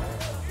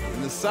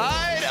 The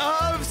side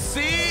of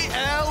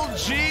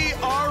CLG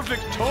are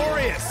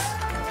victorious.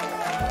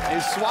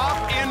 Is Swap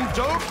and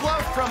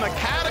Dhokla from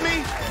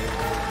Academy.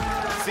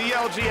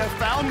 CLG have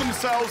found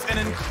themselves an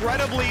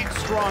incredibly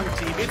strong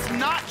team. It's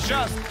not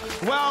just,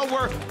 well,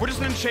 we're just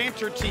an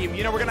enchanter team.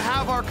 You know, we're gonna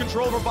have our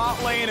control over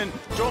bot lane and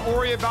don't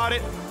worry about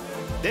it.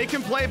 They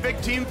can play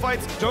big team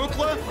fights.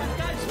 Dhokla,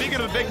 speaking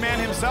of the big man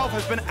himself,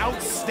 has been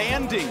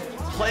outstanding.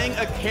 Playing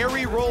a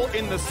carry role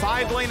in the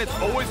side lane. It's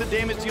always a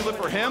damage dealer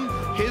for him.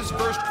 His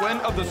first win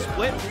of the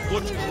split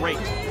looked great.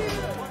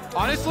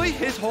 Honestly,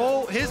 his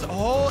whole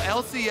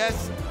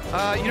LCS,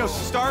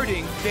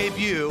 starting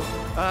debut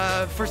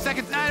for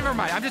second. Nah, never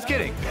mind. I'm just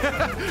kidding.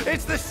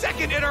 It's the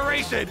second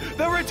iteration.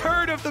 The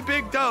return of the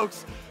big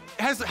Dokes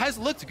has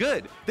looked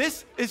good.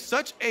 This is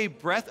such a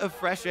breath of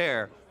fresh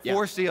air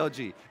for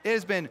CLG. It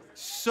has been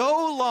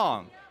so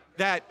long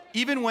that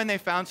even when they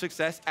found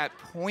success at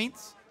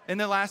points in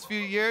the last few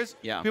years,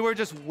 people are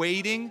just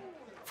waiting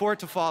for it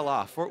to fall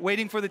off,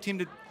 waiting for the team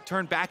to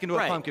turn back into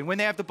a pumpkin. When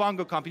they have the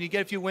bongo comp and you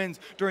get a few wins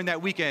during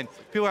that weekend,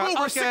 people are like,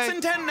 we're okay,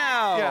 6-10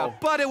 now. Yeah,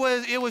 but it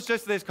was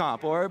just this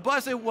comp, or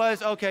plus it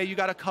was okay. You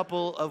got a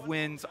couple of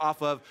wins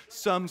off of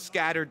some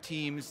scattered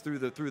teams through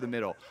the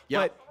middle.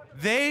 But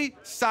they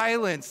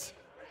silence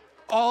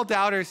all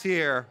doubters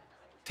here,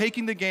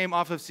 taking the game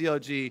off of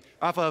CLG,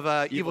 off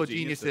of Evil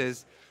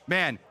Geniuses.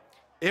 Man,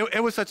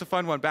 it was such a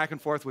fun one, back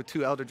and forth with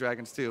 2 Elder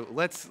Dragons too.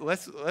 Let's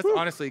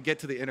honestly get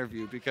to the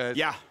interview because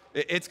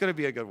it's going to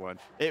be a good one.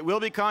 It will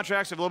be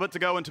Contractz. We have a little bit to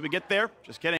go until we get there. Just kidding.